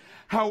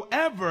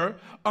 However,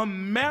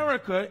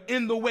 America,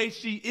 in the way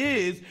she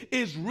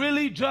is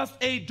really just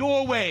a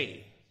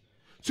doorway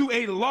to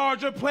a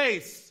larger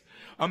place.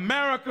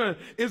 America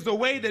is the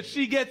way that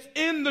she gets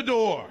in the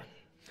door.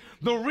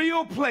 The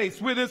real place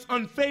where this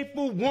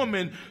unfaithful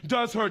woman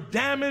does her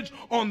damage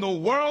on the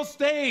world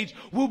stage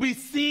will be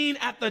seen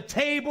at the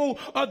table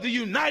of the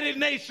United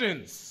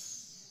Nations.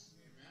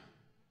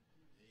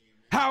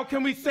 How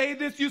can we say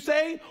this, you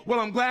say?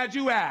 Well, I'm glad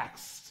you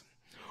asked.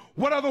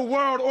 What other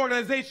world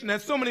organization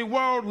has so many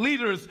world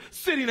leaders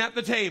sitting at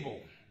the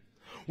table?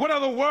 What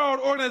other world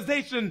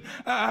organization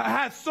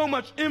has so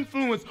much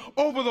influence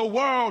over the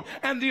world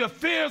and the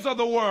affairs of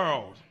the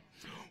world?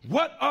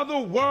 What other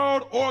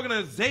world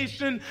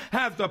organization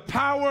has the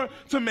power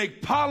to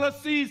make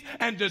policies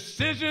and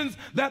decisions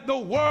that the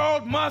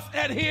world must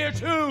adhere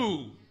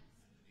to?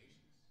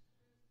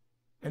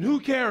 And who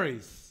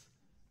carries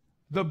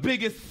the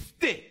biggest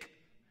stick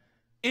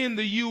in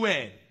the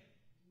UN?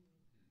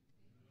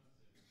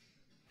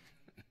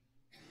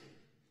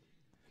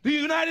 The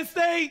United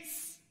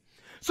States.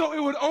 So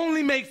it would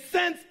only make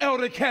sense,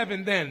 Elder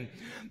Kevin, then,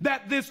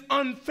 that this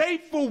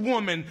unfaithful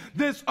woman,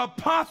 this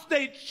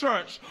apostate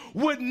church,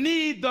 would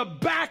need the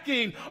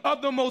backing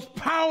of the most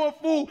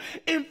powerful,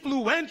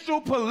 influential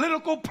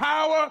political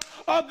power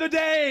of the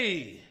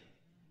day.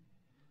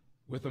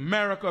 With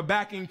America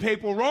backing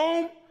papal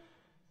Rome,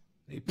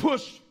 they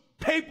push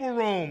papal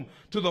Rome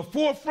to the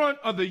forefront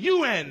of the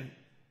UN,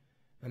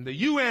 and the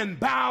UN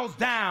bows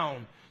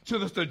down to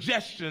the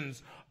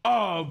suggestions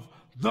of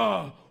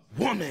the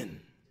woman.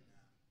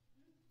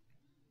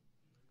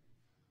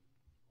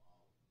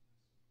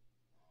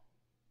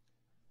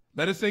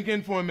 Let it sink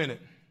in for a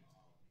minute.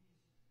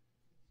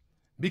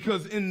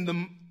 Because in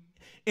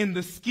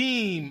the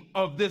scheme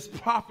of this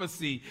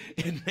prophecy,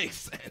 it makes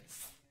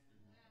sense.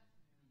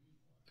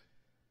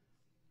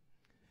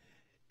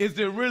 Is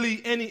there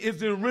really an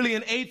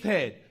eighth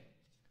head?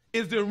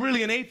 Is there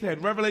really an eighth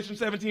head? Revelation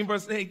 17,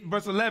 verse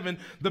 11,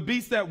 the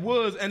beast that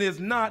was and is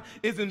not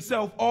is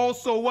himself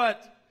also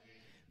what?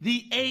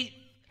 The eighth,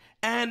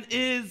 and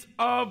is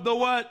of the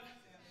what?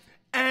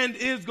 And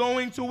is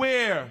going to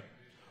where?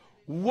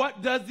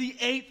 What does the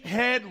eighth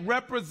head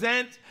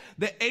represent?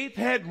 The eighth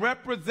head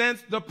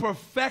represents the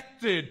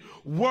perfected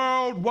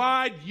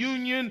worldwide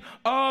union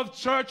of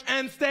church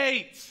and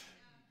state.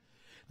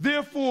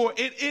 Therefore,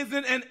 it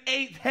isn't an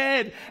eighth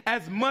head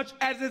as much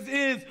as it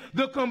is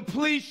the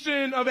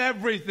completion of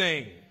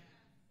everything.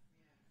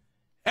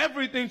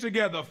 Everything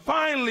together.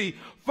 Finally,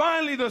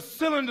 the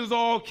cylinders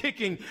all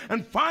kicking,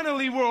 and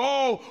finally we're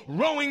all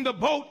rowing the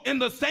boat in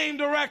the same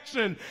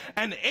direction.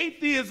 And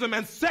atheism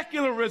and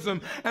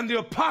secularism and the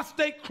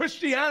apostate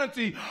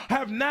Christianity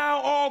have now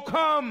all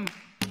come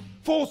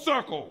full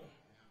circle.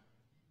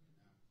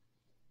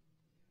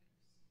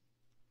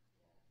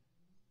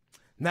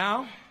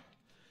 Now,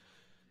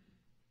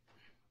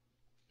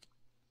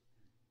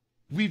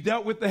 we've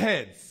dealt with the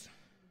heads,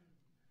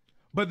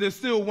 but there's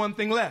still one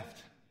thing left.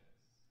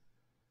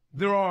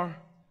 There are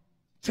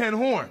 10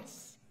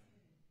 horns.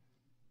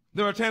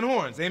 There are 10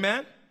 horns,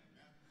 amen?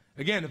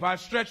 Again, if I've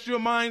stretched your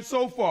mind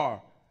so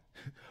far,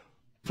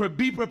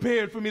 be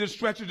prepared for me to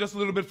stretch it just a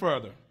little bit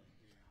further,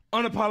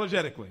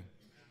 unapologetically.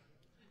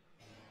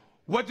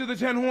 What do the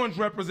 10 horns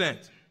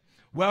represent?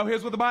 Well,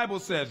 here's what the Bible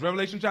says.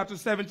 Revelation chapter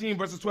 17,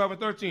 verses 12 and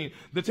 13.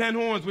 The 10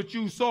 horns which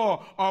you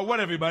saw are what,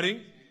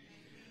 everybody?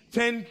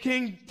 10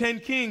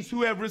 kings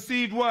who have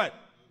received what?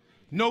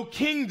 No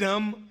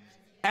kingdom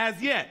as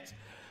yet.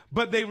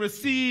 But they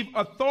receive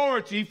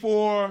authority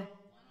for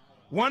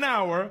 1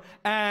 hour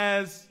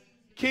as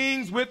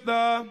kings with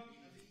the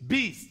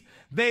beast.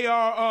 They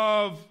are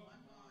of,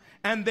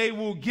 and they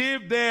will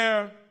give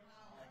their,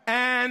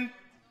 and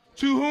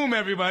to whom,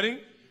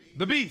 everybody?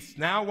 The beast.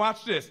 Now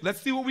watch this. Let's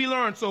see what we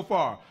learned so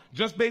far,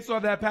 just based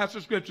on that passage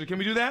of scripture. Can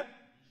we do that?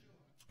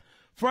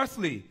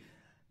 Firstly,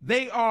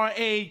 they are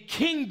a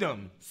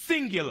kingdom,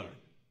 singular.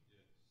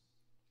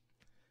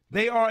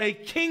 They are a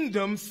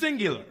kingdom,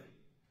 singular,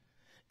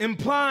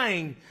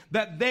 implying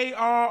that they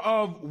are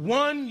of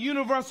one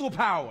universal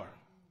power.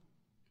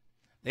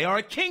 They are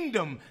a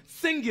kingdom,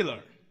 singular,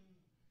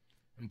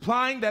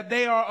 implying that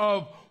they are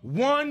of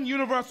one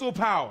universal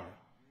power.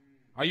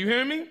 Are you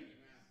hearing me?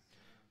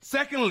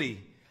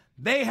 Secondly,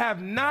 they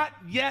have not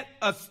yet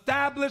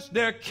established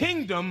their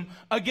kingdom,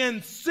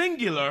 again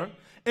singular,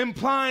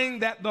 implying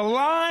that the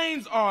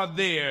lines are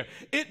there.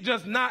 It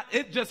just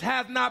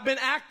has not been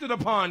acted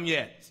upon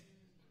yet.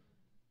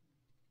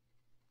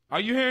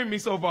 Are you hearing me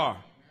so far?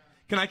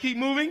 Can I keep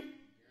moving?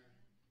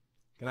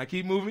 Can I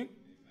keep moving?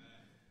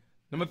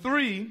 Number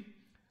 3,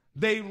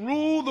 they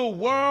rule the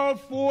world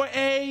for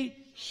a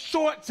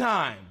short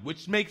time,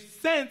 which makes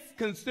sense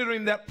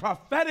considering that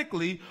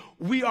prophetically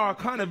we are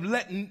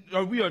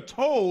we are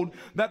told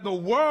that the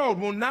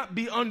world will not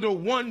be under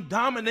one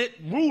dominant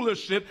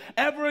rulership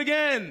ever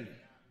again.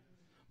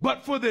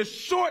 But for this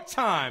short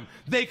time,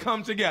 they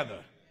come together.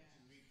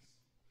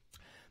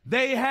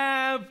 They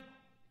have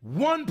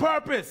one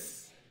purpose,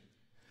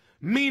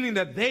 meaning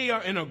that they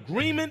are in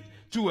agreement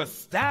to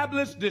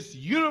establish this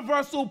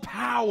universal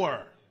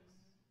power.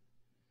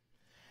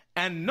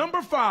 And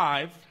number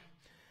 5,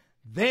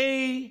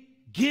 they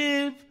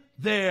give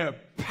their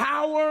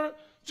power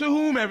to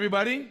whom,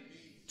 everybody?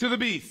 To the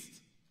beast.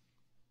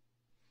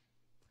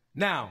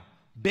 Now,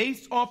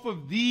 based off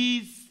of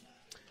these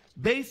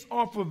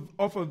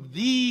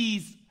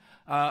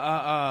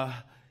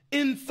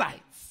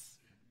insights,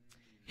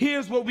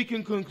 here's what we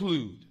can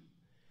conclude.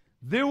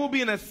 There will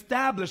be an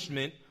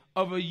establishment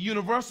of a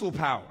universal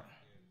power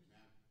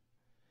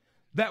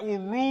that will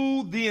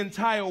rule the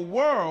entire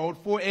world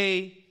for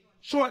a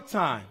short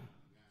time.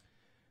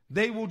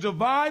 They will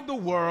divide the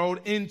world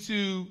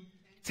into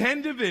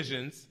 10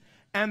 divisions,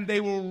 and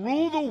they will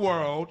rule the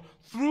world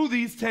through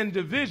these 10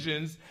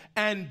 divisions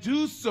and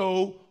do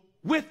so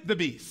with the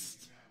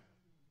beast.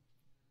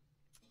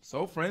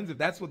 So, friends, if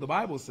that's what the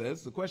Bible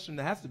says, the question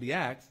that has to be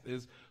asked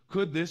is,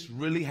 could this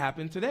really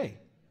happen today?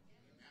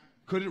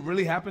 Could it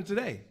really happen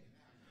today?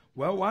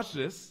 Well, watch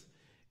this.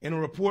 In a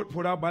report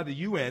put out by the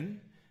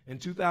UN in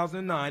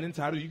 2009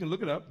 entitled, you can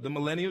look it up, the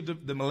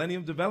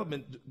Millennium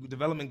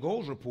Development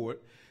Goals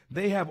Report,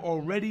 they have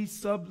already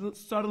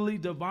subtly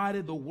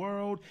divided the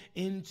world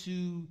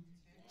into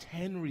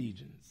 10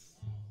 regions.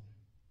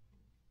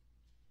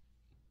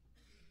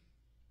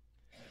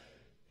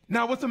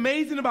 Now, what's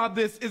amazing about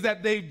this is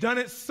that they've done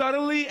it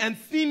subtly and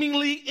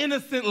seemingly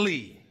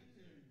innocently.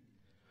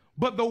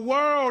 But the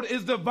world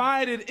is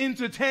divided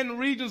into 10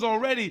 regions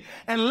already.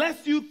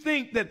 Unless you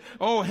think that,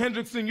 oh,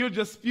 Hendrickson, you're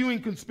just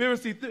spewing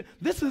conspiracy.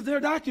 This is their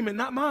document,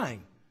 not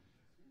mine.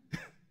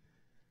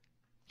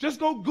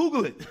 Just go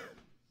Google it.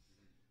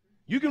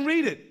 You can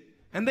read it.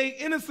 And they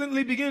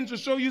innocently begin to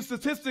show you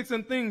statistics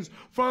and things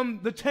from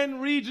the 10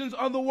 regions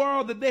of the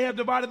world that they have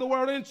divided the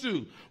world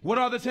into. What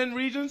are the 10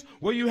 regions?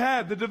 Well, you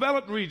have the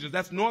developed regions.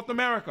 That's North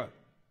America.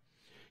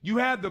 You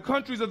have the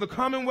countries of the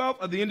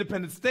Commonwealth of the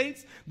Independent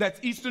States. That's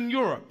Eastern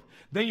Europe.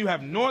 Then you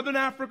have Northern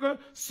Africa,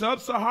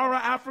 Sub-Sahara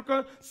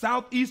Africa,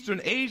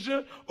 Southeastern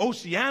Asia,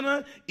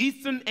 Oceania,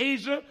 Eastern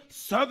Asia,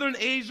 Southern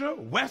Asia,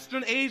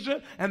 Western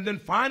Asia, and then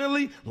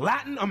finally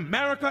Latin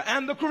America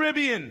and the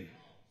Caribbean.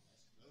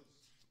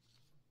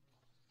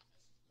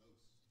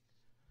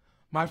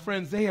 My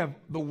friends, the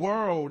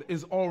world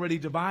is already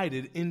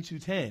divided into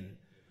 10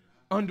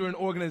 under an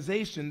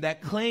organization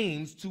that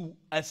claims to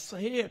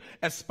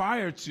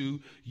aspire to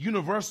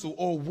universal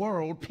or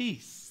world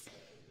peace.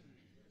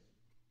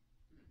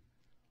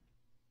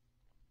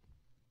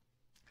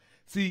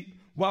 See,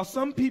 while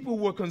some people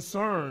were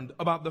concerned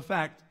about the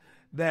fact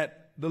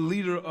that the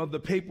leader of the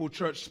papal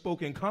church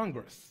spoke in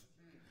Congress,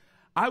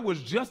 I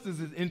was just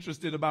as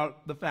interested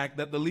about the fact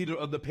that the leader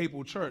of the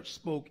papal church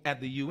spoke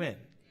at the UN.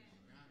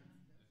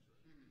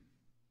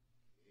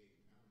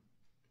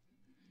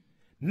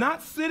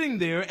 Not sitting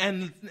there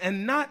and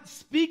not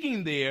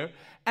speaking there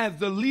as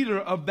the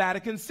leader of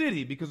Vatican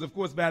City, because of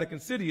course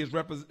Vatican City is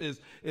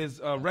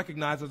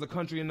recognized as a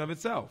country in and of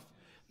itself.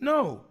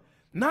 No,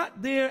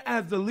 not there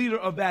as the leader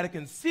of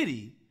Vatican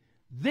City,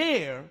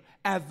 there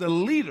as the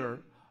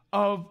leader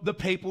of the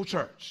papal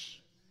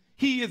church.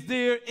 He is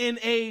there in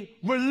a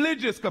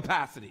religious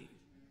capacity.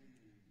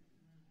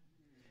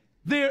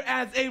 There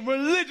as a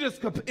religious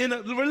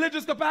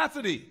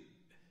capacity.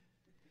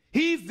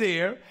 He's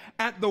there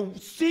at the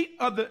seat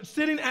of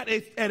sitting at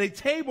a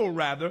table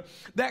rather,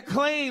 that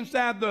claims to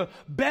have the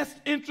best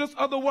interests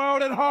of the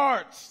world at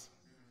heart.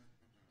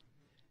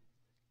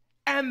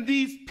 And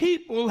these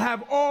people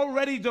have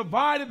already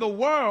divided the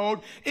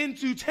world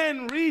into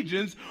 10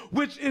 regions,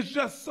 which is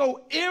just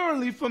so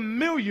eerily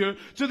familiar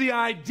to the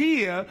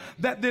idea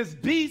that this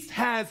beast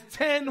has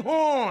 10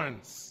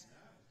 horns.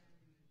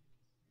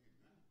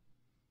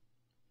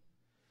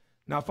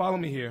 Now follow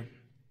me here.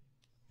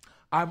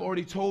 I've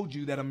already told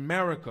you that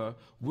America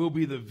will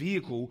be the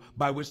vehicle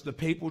by which the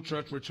papal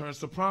church returns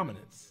to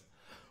prominence.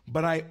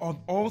 But I have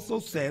also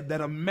said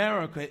that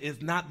America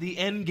is not the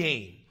end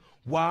game.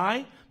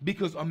 Why?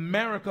 Because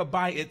America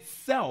by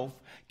itself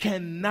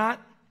cannot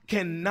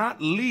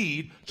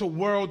lead to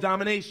world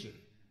domination.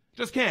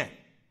 Just can't.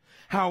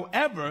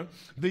 However,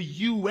 the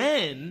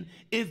UN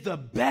is the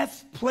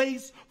best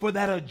place for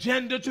that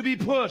agenda to be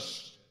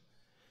pushed.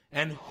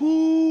 And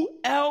who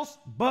else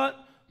but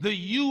the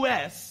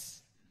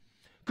U.S.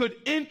 could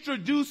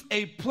introduce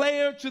a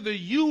player to the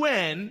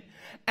UN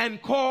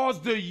and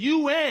cause the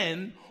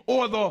UN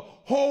or the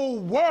whole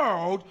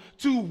world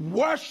to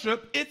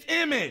worship its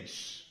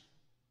image?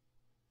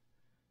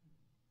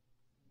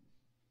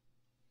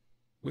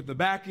 With the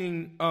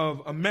backing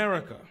of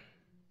America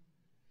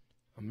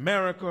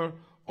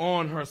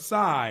on her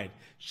side,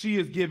 she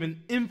is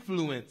given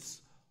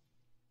influence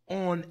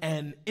on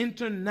an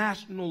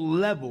international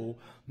level,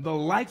 the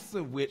likes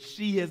of which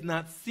she has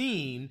not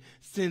seen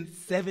since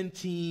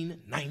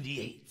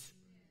 1798.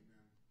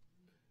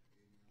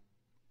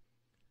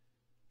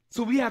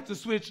 So we have to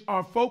switch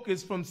our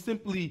focus from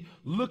simply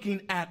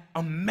looking at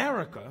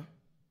America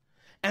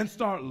and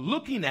start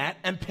looking at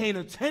and paying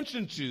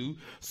attention to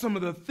some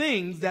of the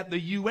things that the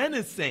UN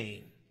is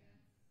saying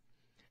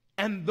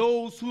and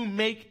those who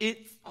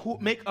make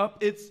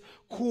up its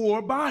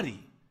core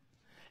body.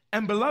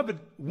 And beloved,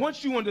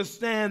 once you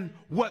understand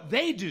what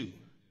they do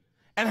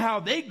and how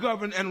they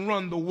govern and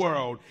run the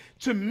world,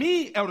 to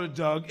me, Elder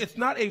Doug, it's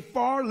not a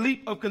far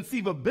leap of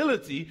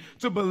conceivability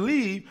to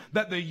believe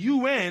that the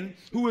UN,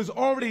 who is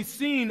already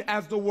seen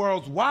as the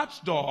world's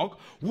watchdog,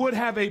 would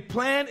have a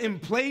plan in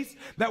place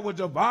that would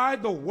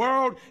divide the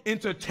world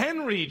into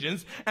 10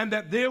 regions, and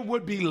that there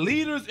would be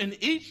leaders in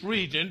each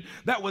region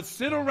that would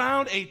sit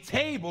around a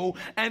table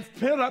and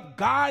put up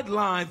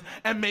guidelines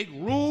and make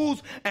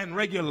rules and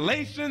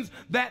regulations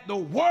that the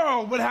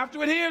world would have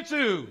to adhere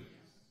to.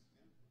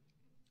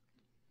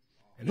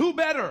 And who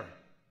better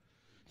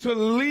to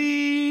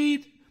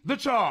lead the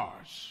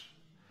charge?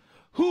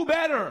 Who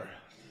better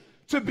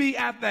to be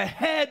at the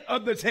head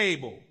of the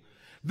table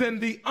than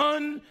the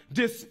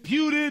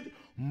undisputed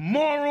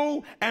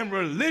moral and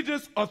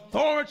religious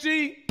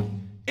authority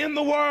in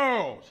the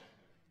world?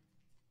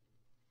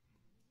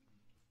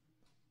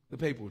 The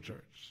papal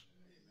church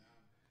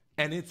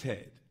and its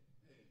head.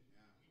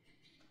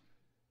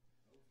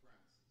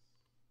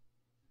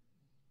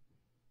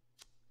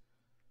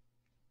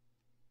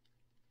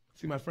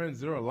 See, my friends,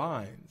 there are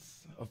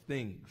lines of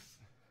things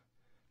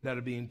that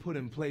are being put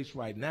in place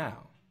right now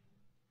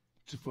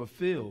to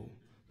fulfill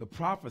the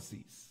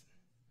prophecies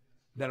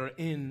that are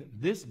in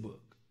this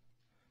book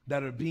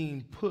that are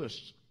being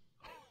pushed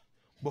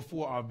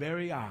before our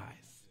very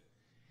eyes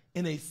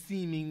in a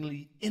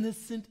seemingly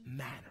innocent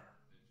manner.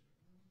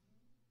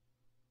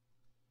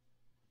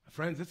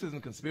 Friends, this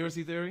isn't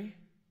conspiracy theory.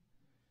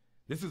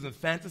 This isn't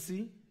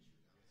fantasy.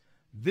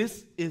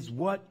 This is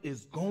what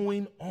is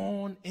going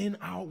on in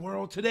our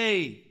world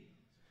today.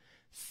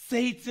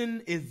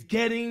 Satan is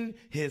getting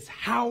his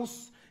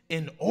house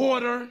in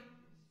order.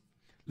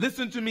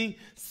 Listen to me.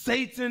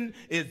 Satan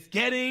is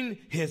getting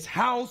his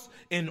house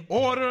in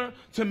order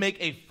to make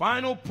a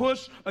final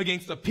push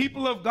against the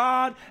people of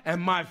God.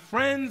 And my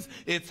friends,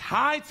 it's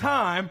high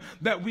time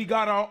that we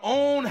got our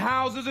own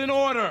houses in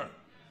order.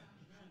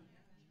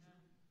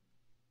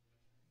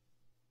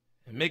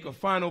 And make a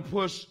final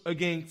push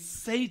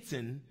against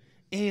Satan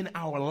in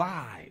our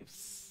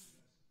lives.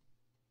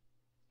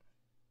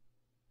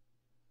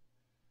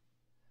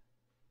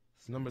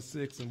 It's number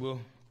 6, and we'll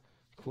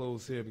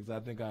close here because I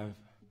think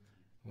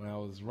when I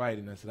was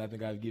writing, I said, I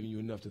think I've given you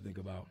enough to think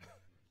about.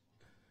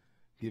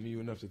 Giving you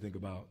enough to think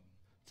about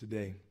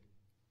today.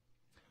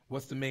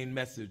 What's the main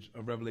message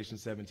of Revelation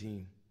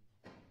 17?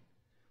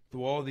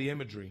 Through all the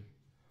imagery,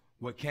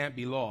 what can't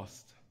be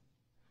lost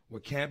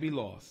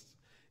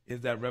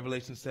is that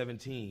Revelation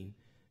 17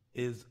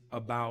 is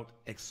about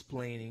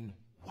explaining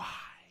why.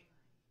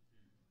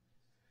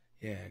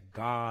 Yeah,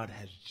 God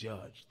has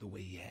judged the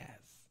way he has.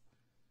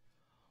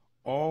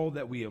 All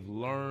that we have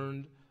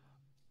learned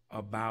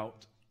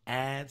about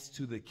adds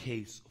to the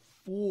case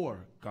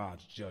for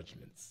God's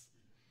judgments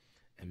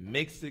and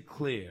makes it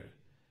clear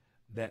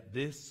that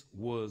this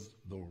was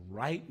the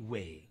right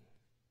way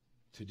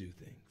to do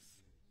things.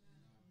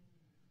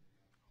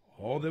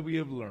 All that we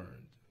have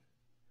learned,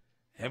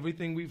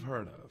 everything we've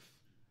heard of,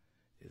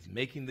 is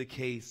making the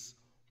case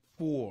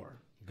for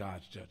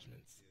God's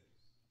judgments.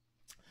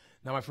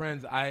 Now, my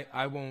friends,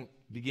 I won't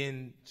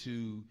begin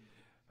to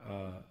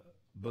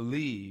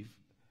believe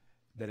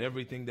that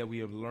everything that we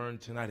have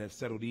learned tonight has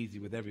settled easy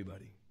with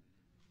everybody.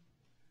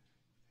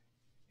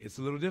 It's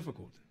a little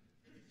difficult.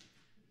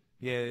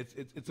 Yeah,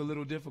 it's a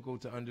little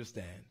difficult to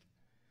understand.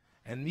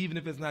 And even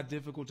if it's not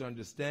difficult to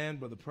understand,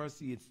 Brother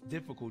Percy, it's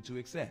difficult to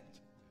accept.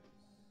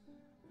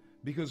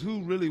 Because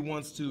who really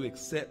wants to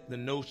accept the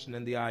notion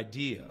and the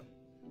idea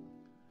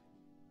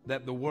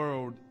that the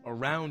world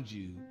around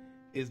you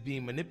is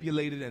being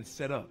manipulated and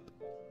set up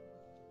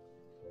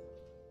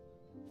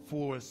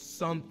for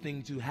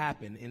something to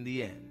happen in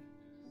the end?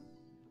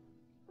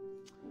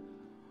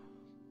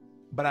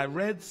 But I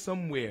read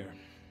somewhere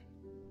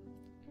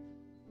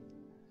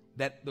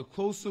that the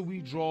closer we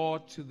draw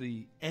to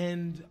the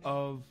end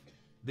of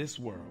this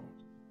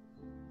world,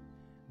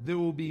 there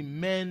will be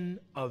men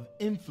of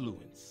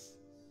influence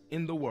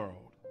in the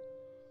world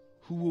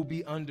who will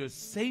be under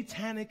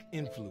satanic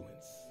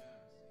influence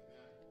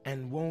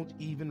and won't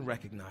even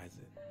recognize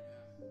it.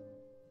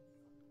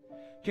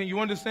 Can you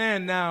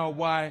understand now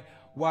why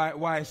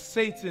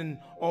Satan,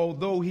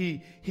 although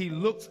he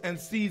looks and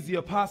sees the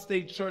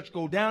apostate church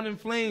go down in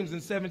flames in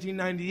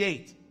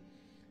 1798,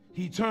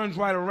 he turns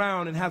right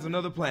around and has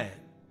another plan?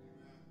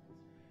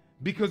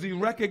 Because he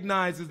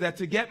recognizes that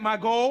to get my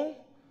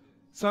goal,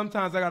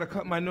 sometimes I got to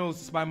cut my nose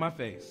to spite my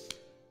face.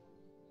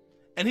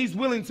 And he's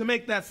willing to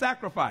make that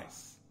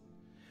sacrifice.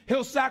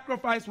 He'll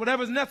sacrifice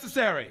whatever's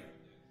necessary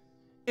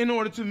in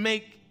order to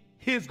make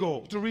his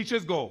goal, to reach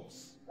his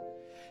goals.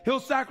 He'll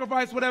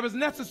sacrifice whatever's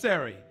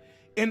necessary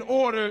in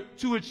order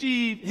to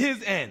achieve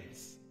his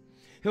ends.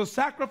 He'll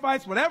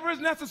sacrifice whatever is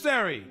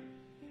necessary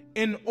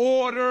in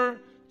order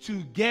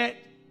to get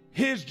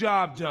his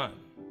job done.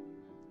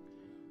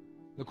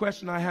 The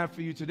question I have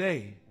for you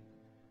today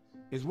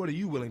is, what are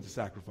you willing to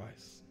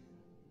sacrifice?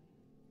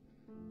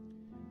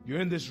 You're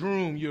in this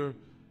room, you're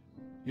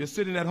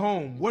sitting at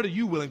home. What are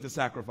you willing to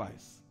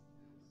sacrifice?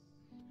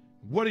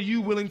 What are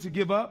you willing to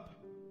give up?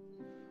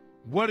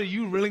 What are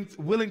you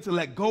willing to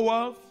let go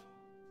of?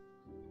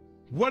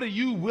 What are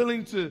you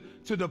willing to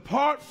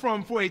depart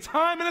from for a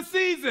time and a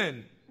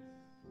season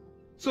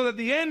so that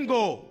the end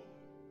goal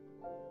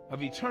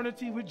of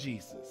eternity with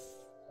Jesus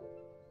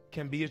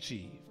can be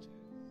achieved?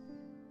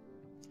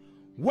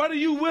 What are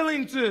you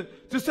willing to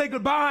say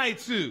goodbye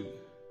to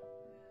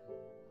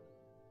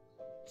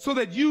so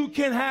that you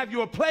can have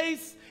your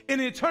place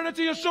in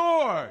eternity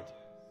assured?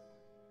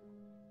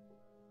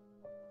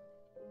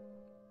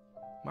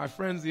 My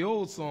friends, the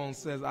old song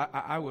says,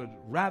 I would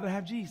rather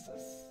have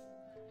Jesus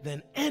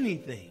than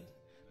anything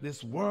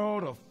this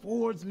world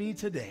affords me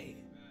today.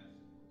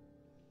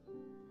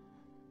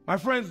 My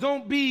friends,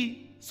 don't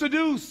be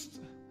seduced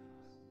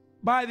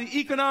by the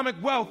economic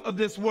wealth of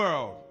this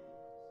world.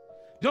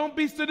 Don't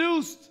be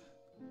seduced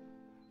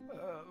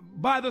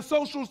by the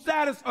social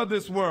status of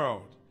this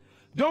world.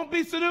 Don't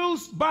be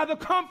seduced by the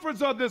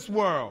comforts of this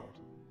world.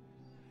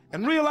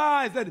 And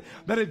realize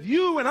that if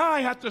you and I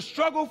have to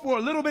struggle for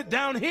a little bit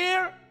down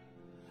here,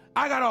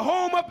 I got a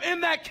home up in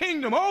that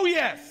kingdom. Oh,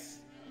 yes.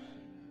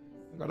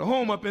 I got a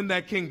home up in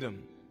that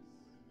kingdom.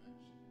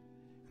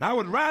 And I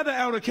would rather,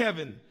 Elder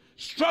Kevin,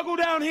 struggle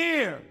down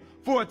here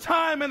for a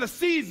time and a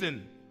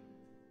season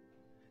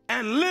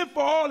and live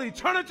for all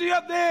eternity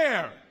up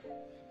there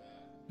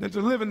than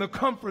to live in the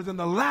comforts and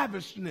the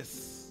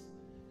lavishness.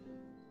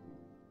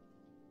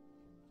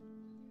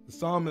 The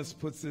psalmist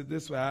puts it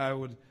this way: I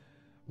would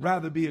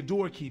rather be a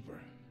doorkeeper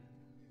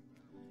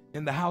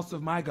in the house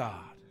of my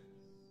God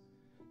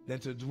than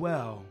to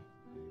dwell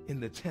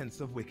in the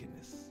tents of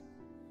wickedness.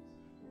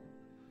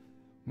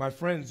 My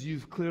friends,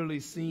 you've clearly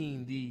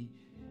seen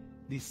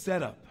the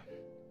setup,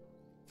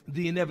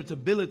 the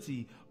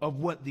inevitability of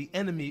what the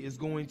enemy is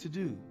going to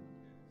do.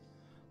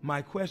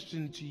 My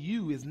question to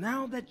you is,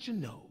 now that you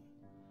know,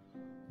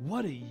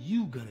 what are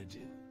you going to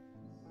do?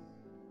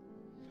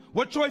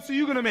 What choice are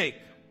you going to make?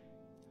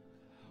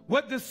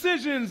 What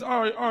decisions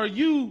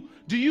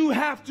do you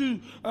have to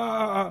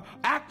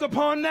act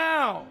upon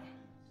now?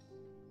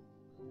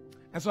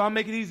 And so I'll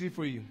make it easy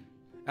for you,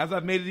 as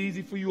I've made it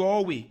easy for you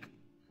all week.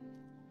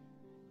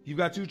 You've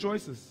got two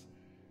choices.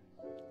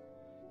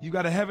 You've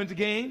got a heaven to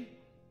gain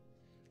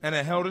and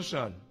a hell to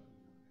shun.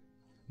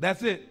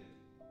 That's it.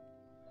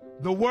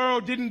 The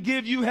world didn't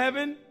give you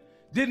heaven,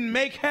 didn't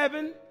make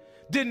heaven,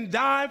 didn't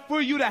die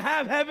for you to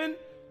have heaven,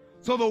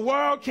 so the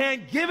world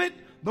can't give it,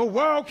 the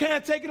world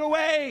can't take it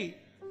away.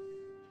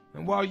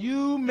 And while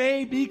you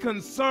may be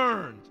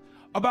concerned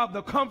about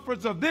the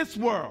comforts of this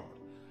world,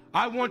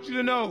 I want you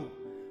to know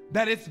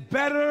that it's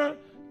better,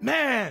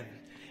 man,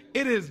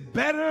 it is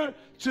better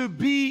to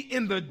be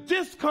in the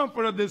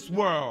discomfort of this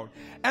world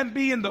and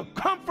be in the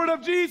comfort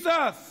of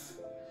Jesus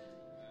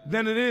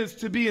than it is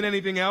to be in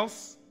anything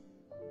else.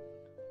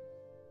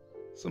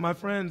 So my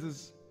friends,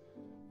 as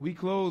we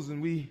close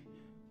and we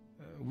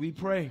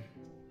pray,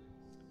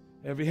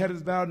 every head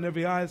is bowed and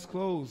every eye is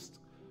closed.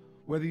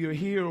 Whether you're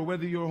here or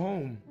whether you're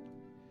home,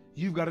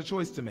 you've got a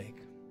choice to make.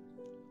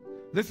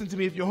 Listen to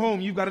me, if you're home,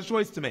 you've got a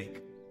choice to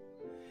make.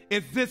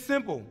 It's this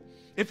simple.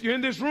 If you're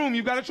in this room,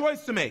 you've got a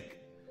choice to make.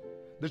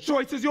 The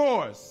choice is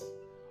yours.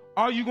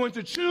 Are you going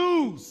to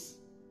choose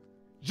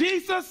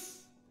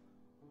Jesus,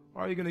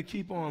 or are you going to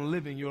keep on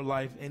living your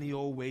life any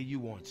old way you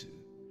want to?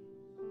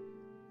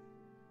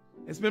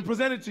 It's been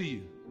presented to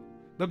you.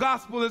 The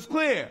gospel is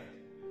clear.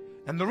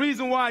 And the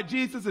reason why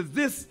Jesus is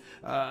this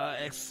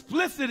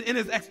explicit in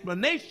his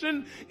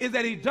explanation is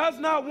that he does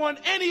not want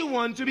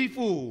anyone to be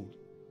fooled.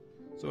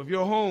 So if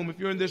you're home, if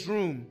you're in this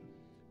room,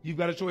 you've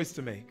got a choice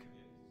to make.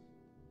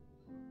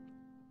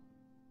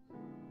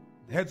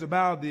 The heads are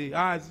bowed, the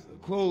eyes are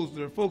closed,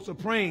 the folks are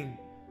praying.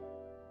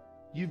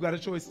 You've got a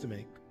choice to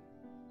make.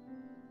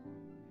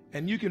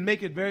 And you can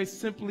make it very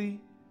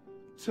simply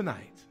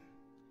tonight.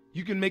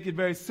 You can make it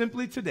very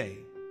simply today,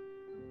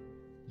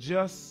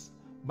 just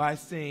by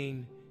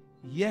saying,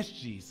 yes,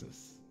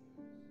 Jesus.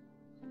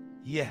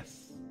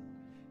 Yes.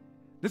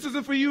 This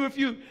isn't for you if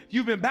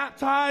you've been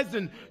baptized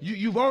and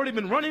you've already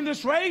been running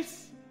this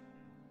race.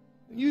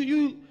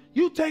 You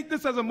take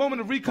this as a moment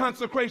of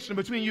reconsecration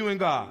between you and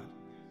God.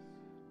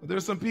 But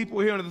there's some people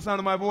here under the sound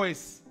of my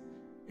voice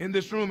in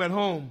this room at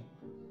home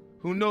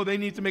who know they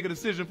need to make a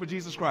decision for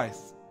Jesus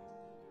Christ.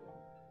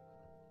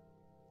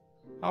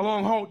 How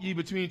long halt ye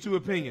between two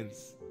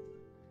opinions?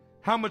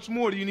 How much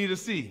more do you need to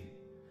see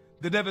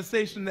the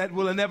devastation that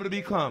will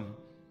inevitably come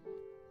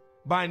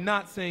by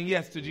not saying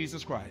yes to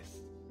Jesus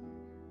Christ?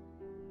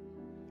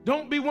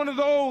 Don't be one of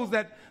those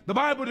that the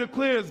Bible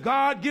declares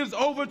God gives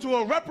over to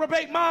a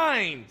reprobate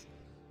mind,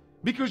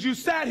 because you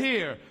sat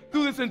here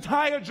through this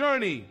entire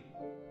journey,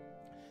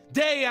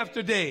 day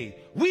after day,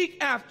 week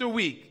after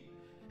week,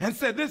 and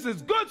said, this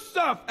is good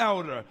stuff,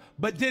 elder,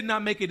 but did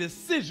not make a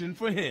decision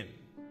for him.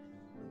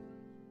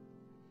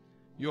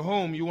 You're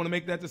home, you want to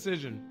make that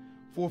decision.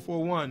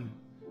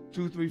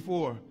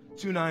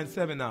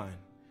 441-234-2979.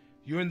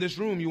 You're in this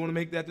room, you want to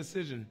make that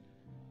decision.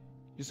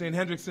 You're saying,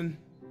 Hendrickson,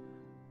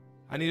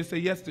 I need to say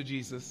yes to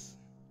Jesus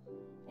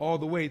all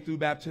the way through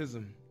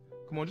baptism.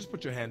 Come on, just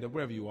put your hand up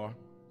wherever you are.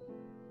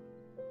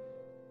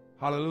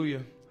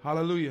 Hallelujah.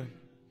 Hallelujah.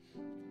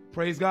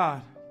 Praise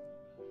God.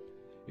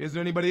 Is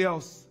there anybody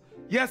else?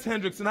 Yes,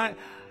 Hendrickson,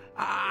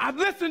 I've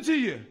listened to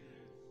you.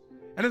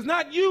 And it's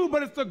not you,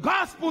 but it's the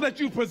gospel that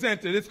you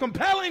presented. It's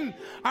compelling.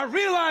 I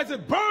realize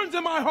it burns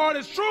in my heart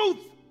as truth.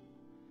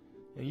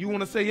 And you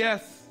want to say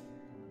yes.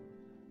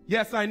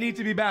 Yes, I need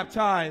to be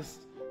baptized.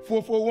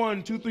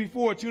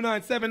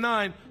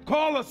 441-234-2979.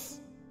 Call us.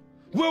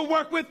 We'll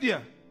work with you.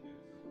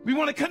 We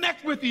want to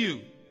connect with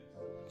you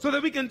so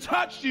that we can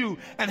touch you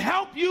and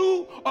help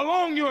you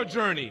along your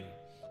journey.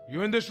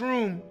 You're in this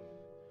room.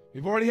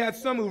 We've already had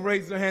some who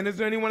raised their hand. Is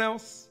there anyone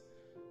else?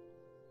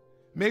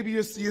 Maybe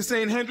you're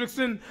saying,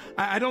 Hendrickson,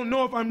 I don't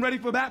know if I'm ready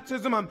for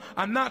baptism.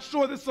 I'm not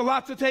sure. This is a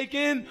lot to take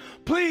in.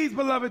 Please,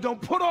 beloved,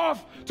 don't put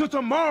off to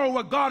tomorrow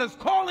what God is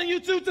calling you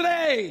to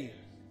today.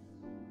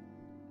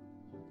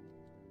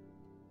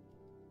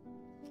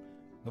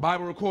 The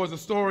Bible records a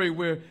story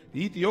where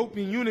the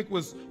Ethiopian eunuch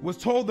was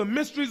told the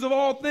mysteries of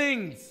all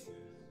things.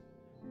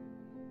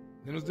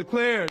 It was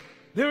declared,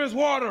 there is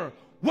water.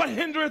 What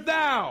hindereth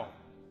thou?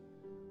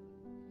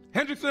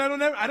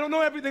 Hendrickson, I don't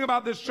know everything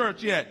about this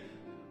church yet,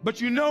 but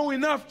you know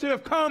enough to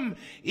have come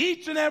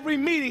each and every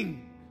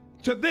meeting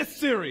to this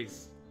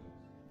series.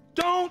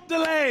 Don't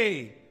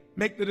delay.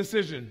 Make the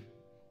decision.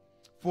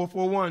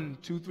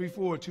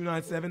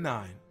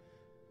 441-234-2979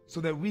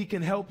 so that we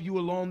can help you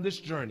along this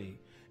journey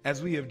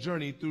as we have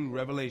journeyed through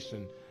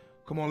Revelation.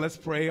 Come on, let's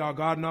pray. Our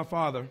God and our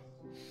Father,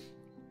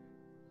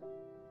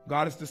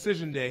 God, it's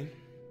decision day.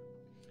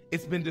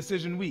 It's been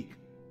decision week.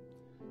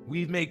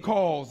 We've made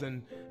calls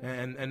and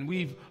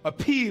we've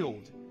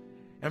appealed.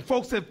 And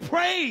folks have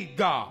prayed,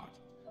 God.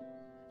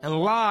 And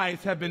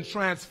lives have been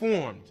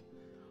transformed.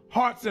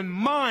 Hearts and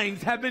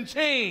minds have been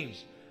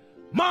changed.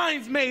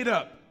 Minds made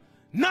up.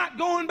 Not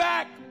going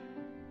back.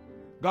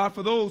 God,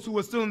 for those who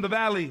are still in the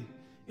valley,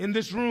 in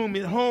this room,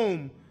 at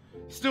home,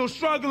 still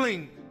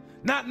struggling,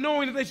 not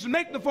knowing if they should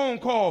make the phone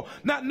call,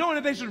 not knowing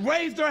if they should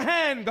raise their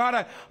hand,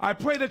 God, I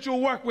pray that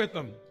you'll work with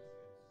them.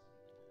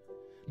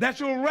 That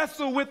you'll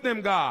wrestle with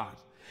them, God.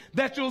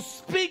 That you'll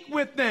speak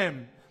with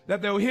them.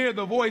 That they'll hear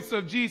the voice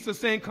of Jesus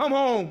saying, come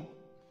home,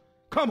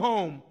 come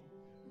home.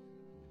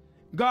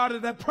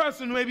 God, that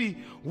person who may be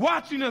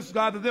watching us,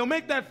 God, that they'll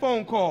make that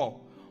phone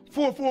call,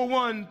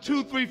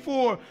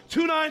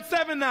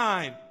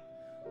 441-234-2979,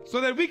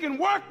 so that we can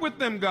work with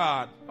them,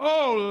 God.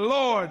 Oh,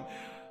 Lord,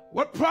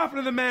 what profit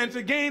of the man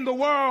to gain the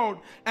world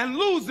and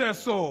lose their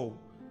soul?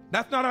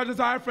 That's not our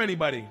desire for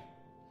anybody.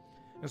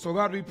 And so,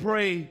 God, we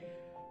pray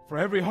for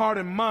every heart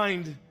and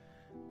mind,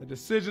 the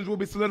decisions will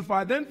be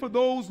solidified. Then for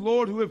those,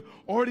 Lord, who have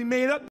already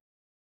made up,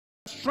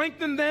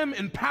 strengthen them,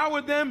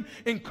 empower them,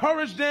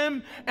 encourage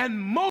them,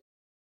 and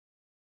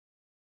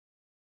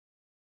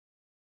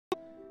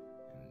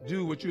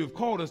do what you have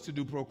called us to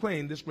do,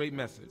 proclaim this great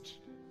message.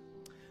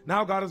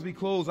 Now, God, as we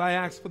close, I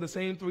ask for the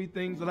same three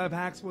things that I've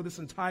asked for this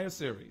entire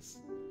series.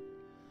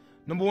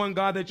 Number one,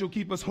 God, that you'll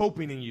keep us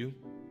hoping in you.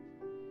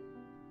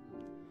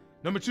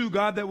 Number two,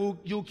 God, that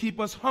you'll keep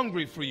us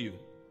hungry for you.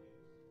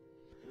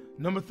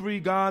 Number three,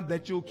 God,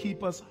 that you'll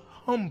keep us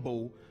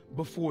humble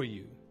before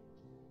you.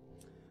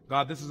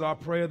 God, this is our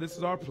prayer, this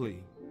is our plea.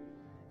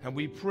 And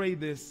we pray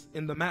this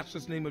in the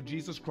matchless name of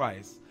Jesus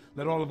Christ.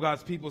 Let all of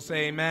God's people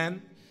say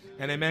amen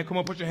and amen. Come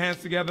on, put your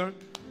hands together.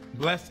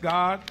 Bless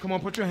God. Come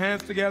on, put your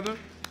hands together.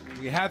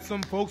 We had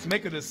some folks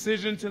make a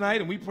decision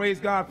tonight, and we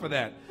praise God for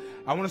that.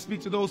 I want to speak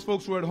to those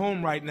folks who are at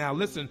home right now.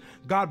 Listen,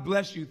 God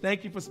bless you.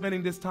 Thank you for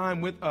spending this time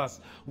with us.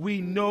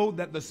 We know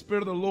that the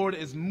Spirit of the Lord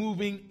is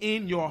moving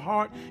in your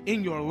heart,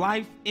 in your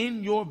life,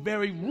 in your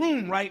very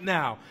room right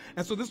now.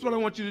 And so this is what I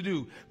want you to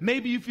do.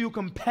 Maybe you feel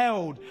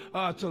compelled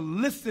to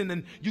listen,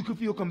 and you could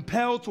feel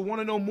compelled to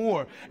want to know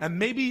more. And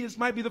maybe this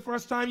might be the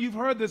first time you've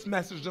heard this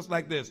message just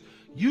like this.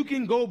 You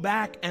can go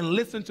back and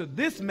listen to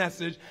this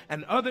message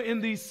and other in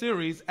these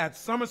series at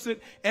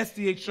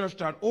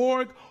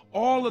somersetSDAchurch.org.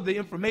 All of the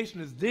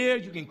information is there.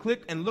 You can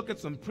click and look at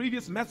some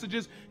previous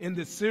messages in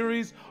this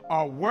series.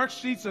 Our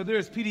worksheets are there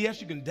as PDFs.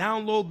 You can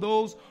download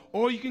those,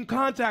 or you can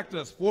contact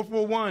us,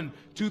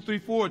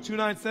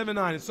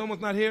 441-234-2979. If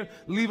someone's not here,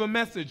 leave a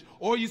message.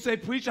 Or you say,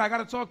 Preacher, I got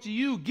to talk to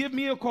you. Give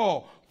me a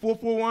call,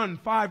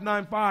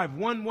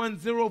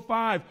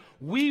 441-595-1105.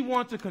 We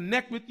want to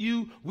connect with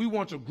you. We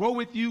want to grow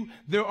with you.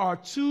 There are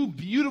two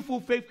beautiful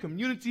faith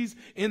communities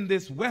in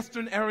this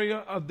western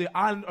area of the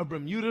island of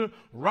Bermuda,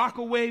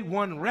 Rockaway,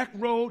 1 Rec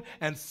Road,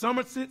 and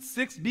Somerset,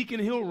 6 Beacon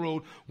Hill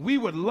Road. We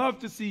would love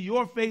to see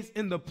your face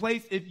in the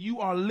place if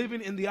you are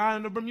living in the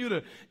island of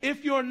Bermuda.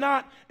 If you're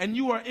not and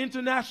you are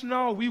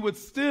international, we would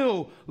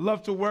still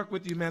love to work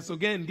with you, man. So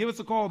again, give us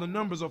a call. The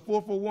numbers are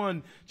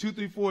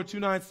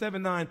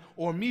 441-234-2979,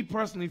 or me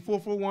personally,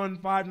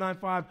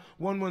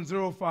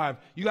 441-595-1105.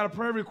 You got a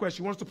prayer request,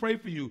 you want us to pray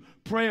for you,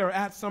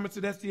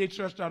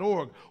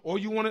 prayer@somersetSDAchurch.org. Or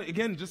you want to,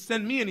 again, just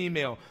send me an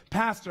email,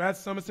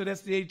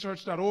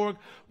 pastor@somersetSDAchurch.org.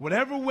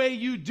 Whatever way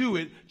you do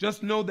it,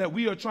 just know that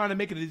we are trying to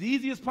make it as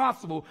easy as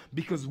possible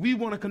because we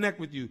want to connect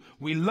with you.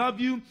 We love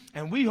you,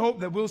 and we hope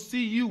that we'll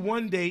see you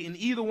one day in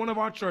either one of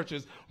our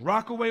churches,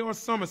 Rockaway or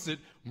Somerset,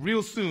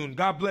 real soon.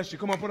 God bless you.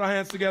 Come on, put our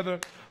hands together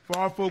for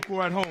our folk who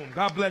are at home.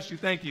 God bless you.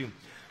 Thank you.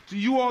 To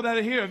you all that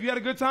are here, have you had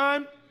a good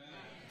time?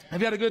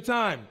 Have you had a good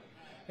time?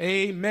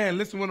 Amen.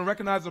 Listen, we want to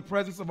recognize the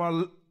presence of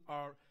our